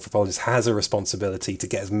archaeologist and anthropologist has a responsibility to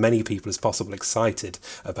get as many people as possible excited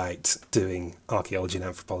about doing archaeology and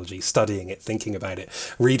anthropology, studying it, thinking about it,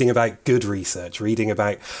 reading about good research, reading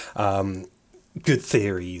about good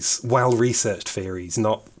theories, well-researched theories,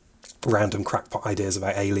 not random crackpot ideas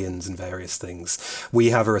about aliens and various things. We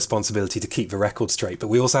have a responsibility to keep the record straight, but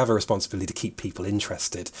we also have a responsibility to keep people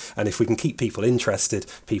interested. And if we can keep people interested,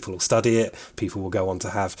 people will study it, people will go on to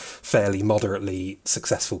have fairly moderately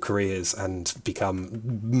successful careers and become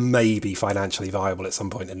maybe financially viable at some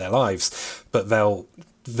point in their lives, but they'll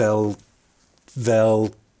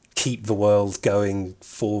keep the world going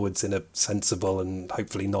forwards in a sensible and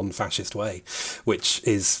hopefully non-fascist way, which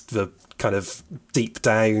is the kind of deep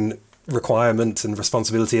down requirement and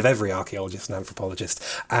responsibility of every archaeologist and anthropologist.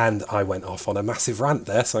 And I went off on a massive rant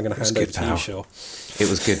there, so I'm going to hand over to you, Shaw. It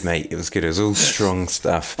was good, mate. It was good. It was all strong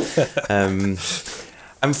stuff. And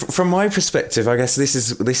from my perspective, I guess this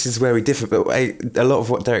is where we differ. But a lot of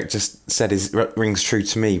what Derek just said rings true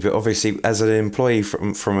to me. But obviously, as an employee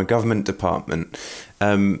from a government department,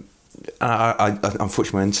 I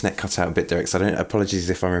unfortunately my internet cut out a bit, Derek. So apologies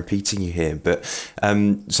if I'm repeating you here. But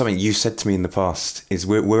something you said to me in the past is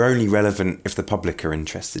we're only relevant if the public are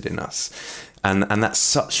interested in us. And that's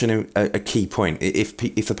such a key point. If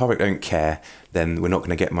the public don't care, then we're not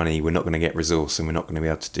going to get money, we're not going to get resource, and we're not going to be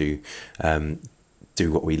able to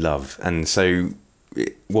do what we love. And so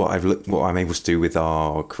what I'm able to do with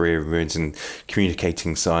our career in ruins and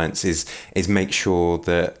communicating science is make sure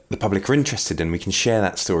that the public are interested and we can share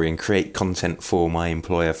that story and create content for my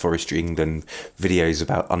employer, Forestry England, videos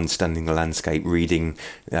about understanding the landscape, reading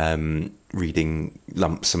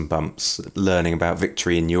lumps and bumps, learning about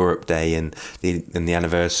Victory in Europe Day and the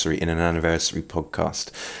anniversary in an anniversary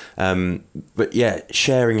podcast. But yeah,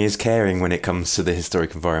 sharing is caring when it comes to the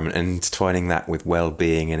historic environment, and intertwining that with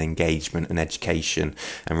well-being and engagement and education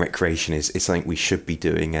and recreation is something we should be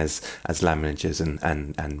doing as land managers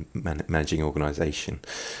and managing organisation.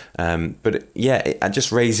 But yeah,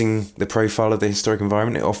 just raising the profile of the historic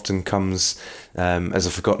environment, it often comes as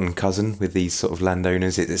a forgotten cousin with these sort of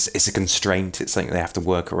landowners. It's a constraint. It's something they have to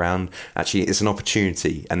work around. Actually, it's an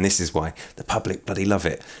opportunity, and this is why the public bloody love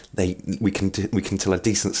it. We can tell a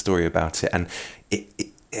decent story about it, and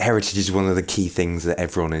heritage is one of the key things that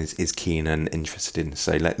everyone is keen and interested in.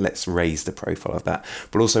 So let's raise the profile of that,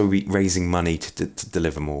 but also raising money to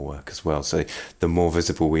deliver more work as well. So the more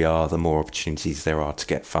visible we are, the more opportunities there are to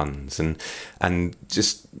get funds. And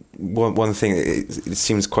just one thing, it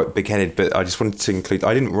seems quite big-headed, but I just wanted to include,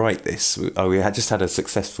 I didn't write this. We had just had a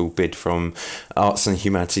successful bid from Arts and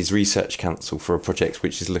Humanities Research Council for a project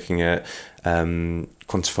which is looking at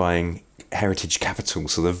quantifying heritage capital,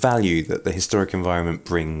 so the value that the historic environment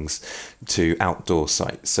brings to outdoor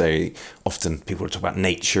sites. So often people talk about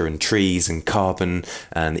nature and trees and carbon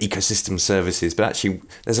and ecosystem services, but actually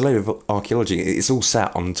there's a load of archaeology. It's all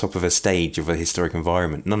sat on top of a stage of a historic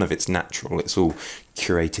environment. None of it's natural. It's all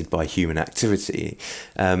curated by human activity.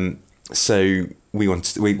 So we're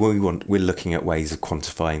looking at ways of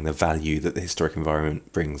quantifying the value that the historic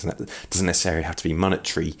environment brings, and that doesn't necessarily have to be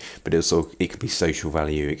monetary, but it could be social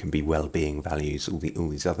value, it can be well-being values, all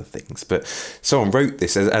these other things. But someone wrote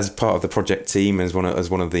this as part of the project team, as one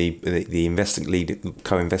of the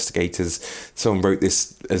co-investigators. Someone wrote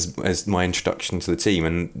this as my introduction to the team,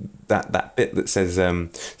 and that bit that says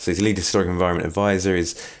so his lead historic environment advisor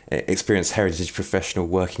is experienced heritage professional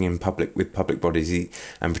working in with public bodies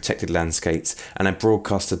and protected landscapes, and a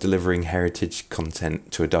broadcaster delivering heritage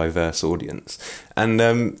content to a diverse audience. And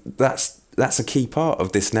that's a key part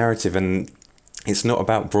of this narrative. And it's not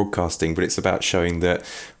about broadcasting, but it's about showing that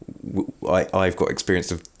I've got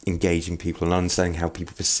experience of engaging people and understanding how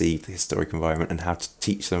people perceive the historic environment and how to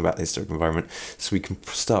teach them about the historic environment, so we can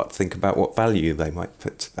start to think about what value they might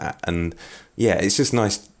put to that. And yeah, it's just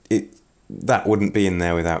nice. That wouldn't be in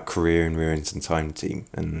there without Career in Ruins and Time Team,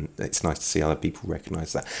 and it's nice to see other people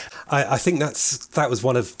recognise that. I think that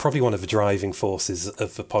was probably one of the driving forces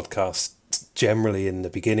of the podcast generally in the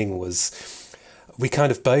beginning. Was we kind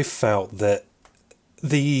of both felt that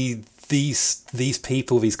these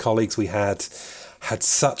people, these colleagues we had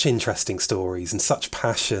such interesting stories and such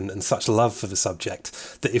passion and such love for the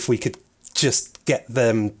subject that if we could just get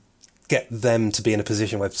them to be in a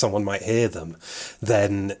position where someone might hear them,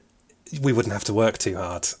 then we wouldn't have to work too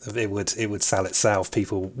hard. It would sell itself.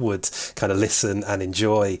 People would kind of listen and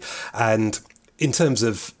enjoy. And in terms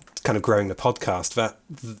of kind of growing the podcast, that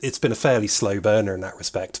it's been a fairly slow burner in that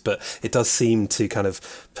respect, but it does seem to kind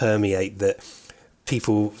of permeate that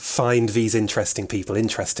people find these interesting people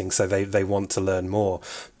interesting, so they want to learn more.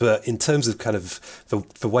 But in terms of kind of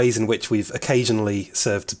the ways in which we've occasionally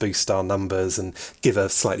served to boost our numbers and give a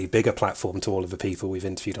slightly bigger platform to all of the people we've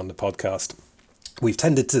interviewed on the podcast, we've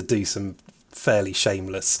tended to do some fairly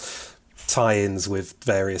shameless tie-ins with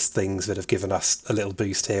various things that have given us a little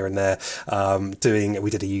boost here and there. We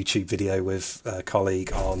did a YouTube video with a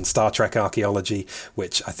colleague on Star Trek archaeology,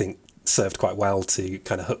 which I think served quite well to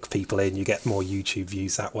kind of hook people in. You get more YouTube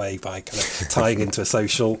views that way by kind of tying into a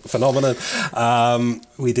social phenomenon.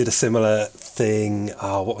 We did a similar thing.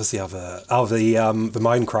 What was the other? The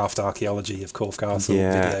Minecraft archaeology of Corfe Castle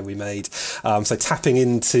video we made. So tapping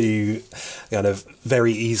into kind of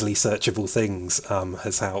very easily searchable things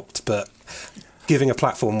has helped, but giving a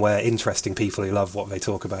platform where interesting people who love what they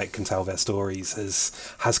talk about can tell their stories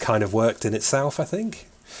has kind of worked in itself, I think.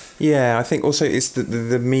 Yeah, I think also it's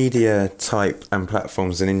the media type and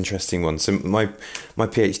platform's an interesting one. So my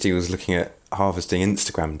PhD was looking at harvesting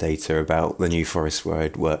Instagram data about the New Forest where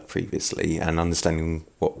I'd worked previously and understanding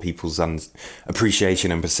what people's appreciation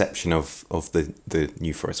and perception of the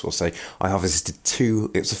New Forest was. So I harvested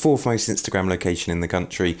it was the fourth most Instagram location in the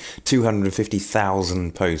country,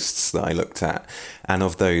 250,000 posts that I looked at. And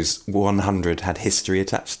of those, 100 had history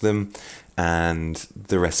attached to them. And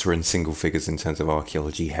the rest were in single figures in terms of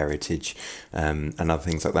archaeology, heritage, and other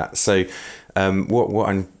things like that. So what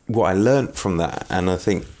I learnt from that, and I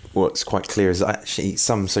think what's quite clear is that actually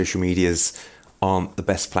some social medias aren't the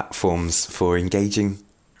best platforms for engaging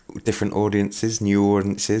different audiences, new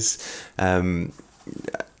audiences. Often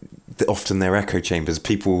they're echo chambers.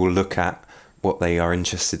 People will look at what they are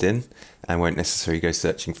interested in and won't necessarily go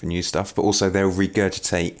searching for new stuff, but also they'll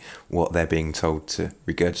regurgitate what they're being told to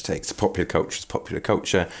regurgitate. So popular culture is popular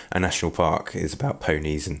culture. A national park is about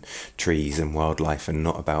ponies and trees and wildlife and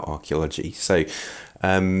not about archaeology. So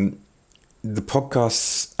the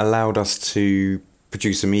podcasts allowed us to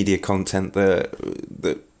produce a media content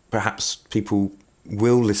that perhaps people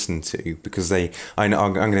will listen to because I'm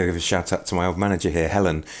going to give a shout out to my old manager here,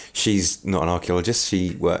 Helen. She's not an archaeologist.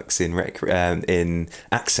 She works in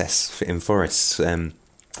access in forests,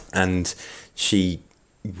 and she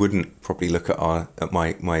wouldn't probably look at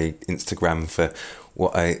my Instagram for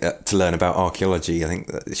what to learn about archaeology. I think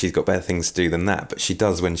that she's got better things to do than that, but she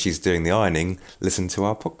does, when she's doing the ironing, listen to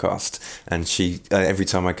our podcast. And she every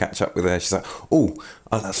time I catch up with her, she's like, oh,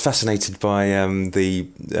 that's fascinated by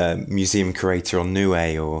the museum curator on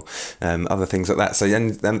Niue or other things like that.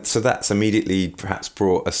 So that's immediately perhaps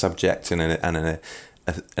brought a subject and an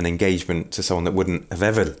engagement to someone that wouldn't have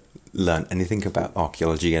ever learnt anything about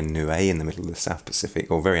archaeology and Niue in the middle of the South Pacific,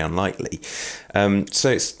 or very unlikely.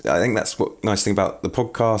 So I think that's what nice thing about the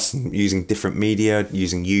podcast and using different media,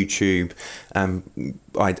 using YouTube.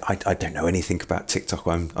 I don't know anything about TikTok.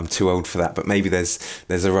 I'm too old for that, but maybe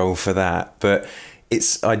there's a role for that. But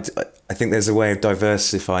I think there's a way of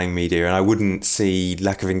diversifying media, and I wouldn't see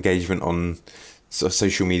lack of engagement on sort of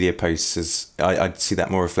social media posts as I'd see that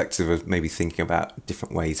more reflective of maybe thinking about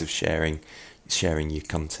different ways of sharing your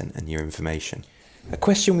content and your information. A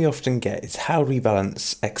question we often get is, how do we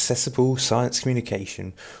balance accessible science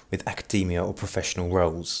communication with academia or professional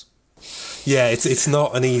roles? Yeah, it's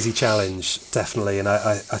not an easy challenge, definitely, and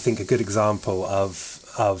I think a good example of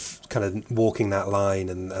kind of walking that line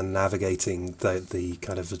and navigating the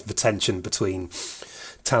kind of the tension between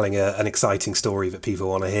telling an exciting story that people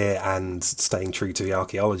want to hear and staying true to the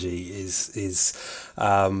archaeology is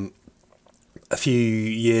a few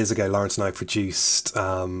years ago, Lawrence and I produced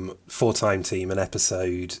for Time Team an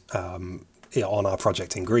episode on our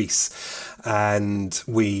project in Greece, and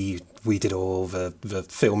we did all the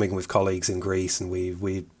filming with colleagues in Greece, and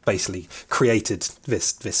we basically created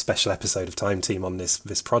this special episode of Time Team on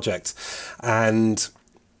this project. And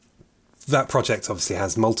that project obviously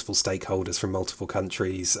has multiple stakeholders from multiple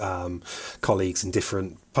countries, colleagues in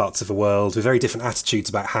different parts of the world with very different attitudes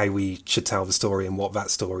about how we should tell the story and what that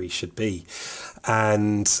story should be.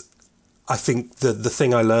 And I think the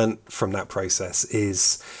thing I learned from that process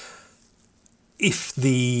is if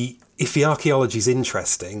the archaeology is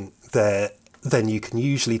interesting, then you can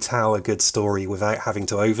usually tell a good story without having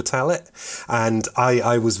to overtell it. And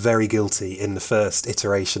I was very guilty in the first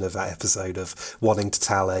iteration of that episode of wanting to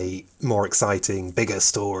tell a more exciting, bigger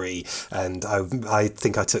story. And I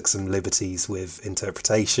think I took some liberties with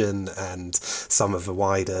interpretation and some of the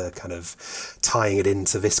wider kind of tying it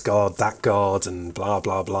into this god, that god, and blah,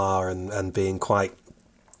 blah, blah, and being quite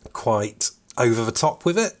over the top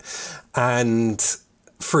with it. And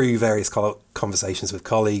through various conversations with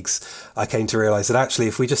colleagues, I came to realise that actually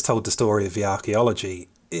if we just told the story of the archaeology,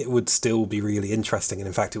 it would still be really interesting. And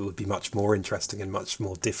in fact, it would be much more interesting and much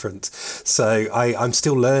more different. So I'm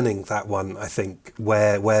still learning that one, I think,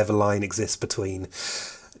 where the line exists between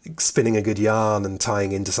spinning a good yarn and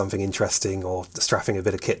tying into something interesting, or strapping a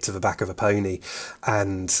bit of kit to the back of a pony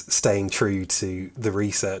and staying true to the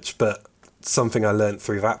research. But something I learned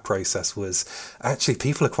through that process was actually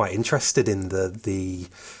people are quite interested in the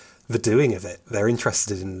doing of it. They're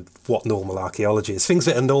interested in what normal archaeology is. Things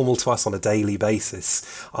that are normal to us on a daily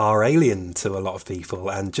basis are alien to a lot of people,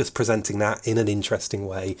 and just presenting that in an interesting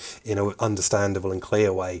way, in an understandable and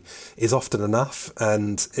clear way, is often enough.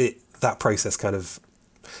 And that process kind of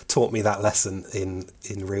taught me that lesson in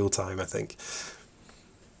real time, I think.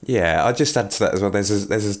 Yeah, I'll just add to that as well. There's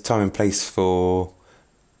a time and place for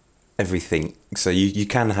everything. So you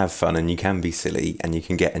can have fun and you can be silly and you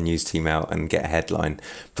can get a news team out and get a headline,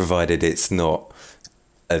 provided it's not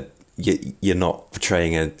you're not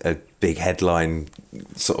portraying a big headline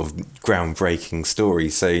sort of groundbreaking story.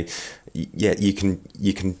 So yeah, you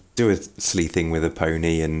can do a silly thing with a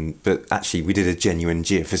pony, but actually we did a genuine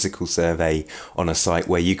geophysical survey on a site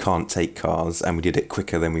where you can't take cars, and we did it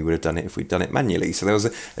quicker than we would have done it if we'd done it manually. So there was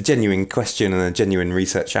a genuine question and a genuine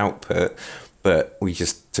research output, but we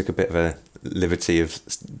just took a bit of a liberty of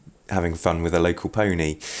having fun with a local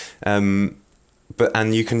pony. And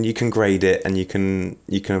you can grade it and you can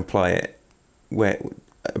apply it where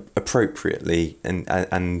appropriately, and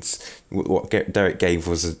what Derek gave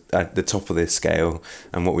was at the top of this scale,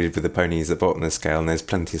 and what we did with the pony is at the bottom of the scale, and there's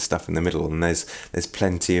plenty of stuff in the middle, and there's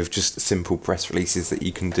plenty of just simple press releases that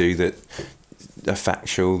you can do that are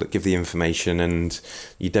factual, that give the information, and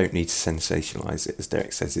you don't need to sensationalize it. As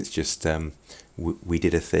Derek says, it's just we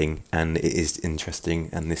did a thing and it is interesting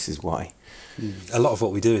and this is why. A lot of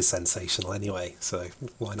what we do is sensational anyway, so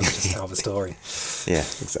why not just tell the story? Yeah,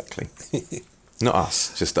 exactly. Not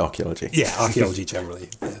us, just archaeology. Yeah, archaeology generally.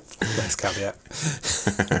 Yeah, nice caveat.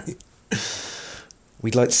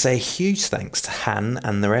 We'd like to say a huge thanks to Han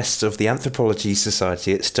and the rest of the Anthropology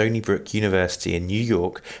Society at Stony Brook University in New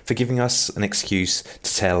York for giving us an excuse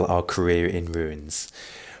to tell our career in ruins.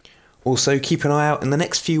 Also, keep an eye out in the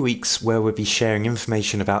next few weeks where we'll be sharing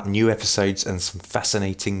information about new episodes and some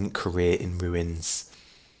fascinating career in ruins.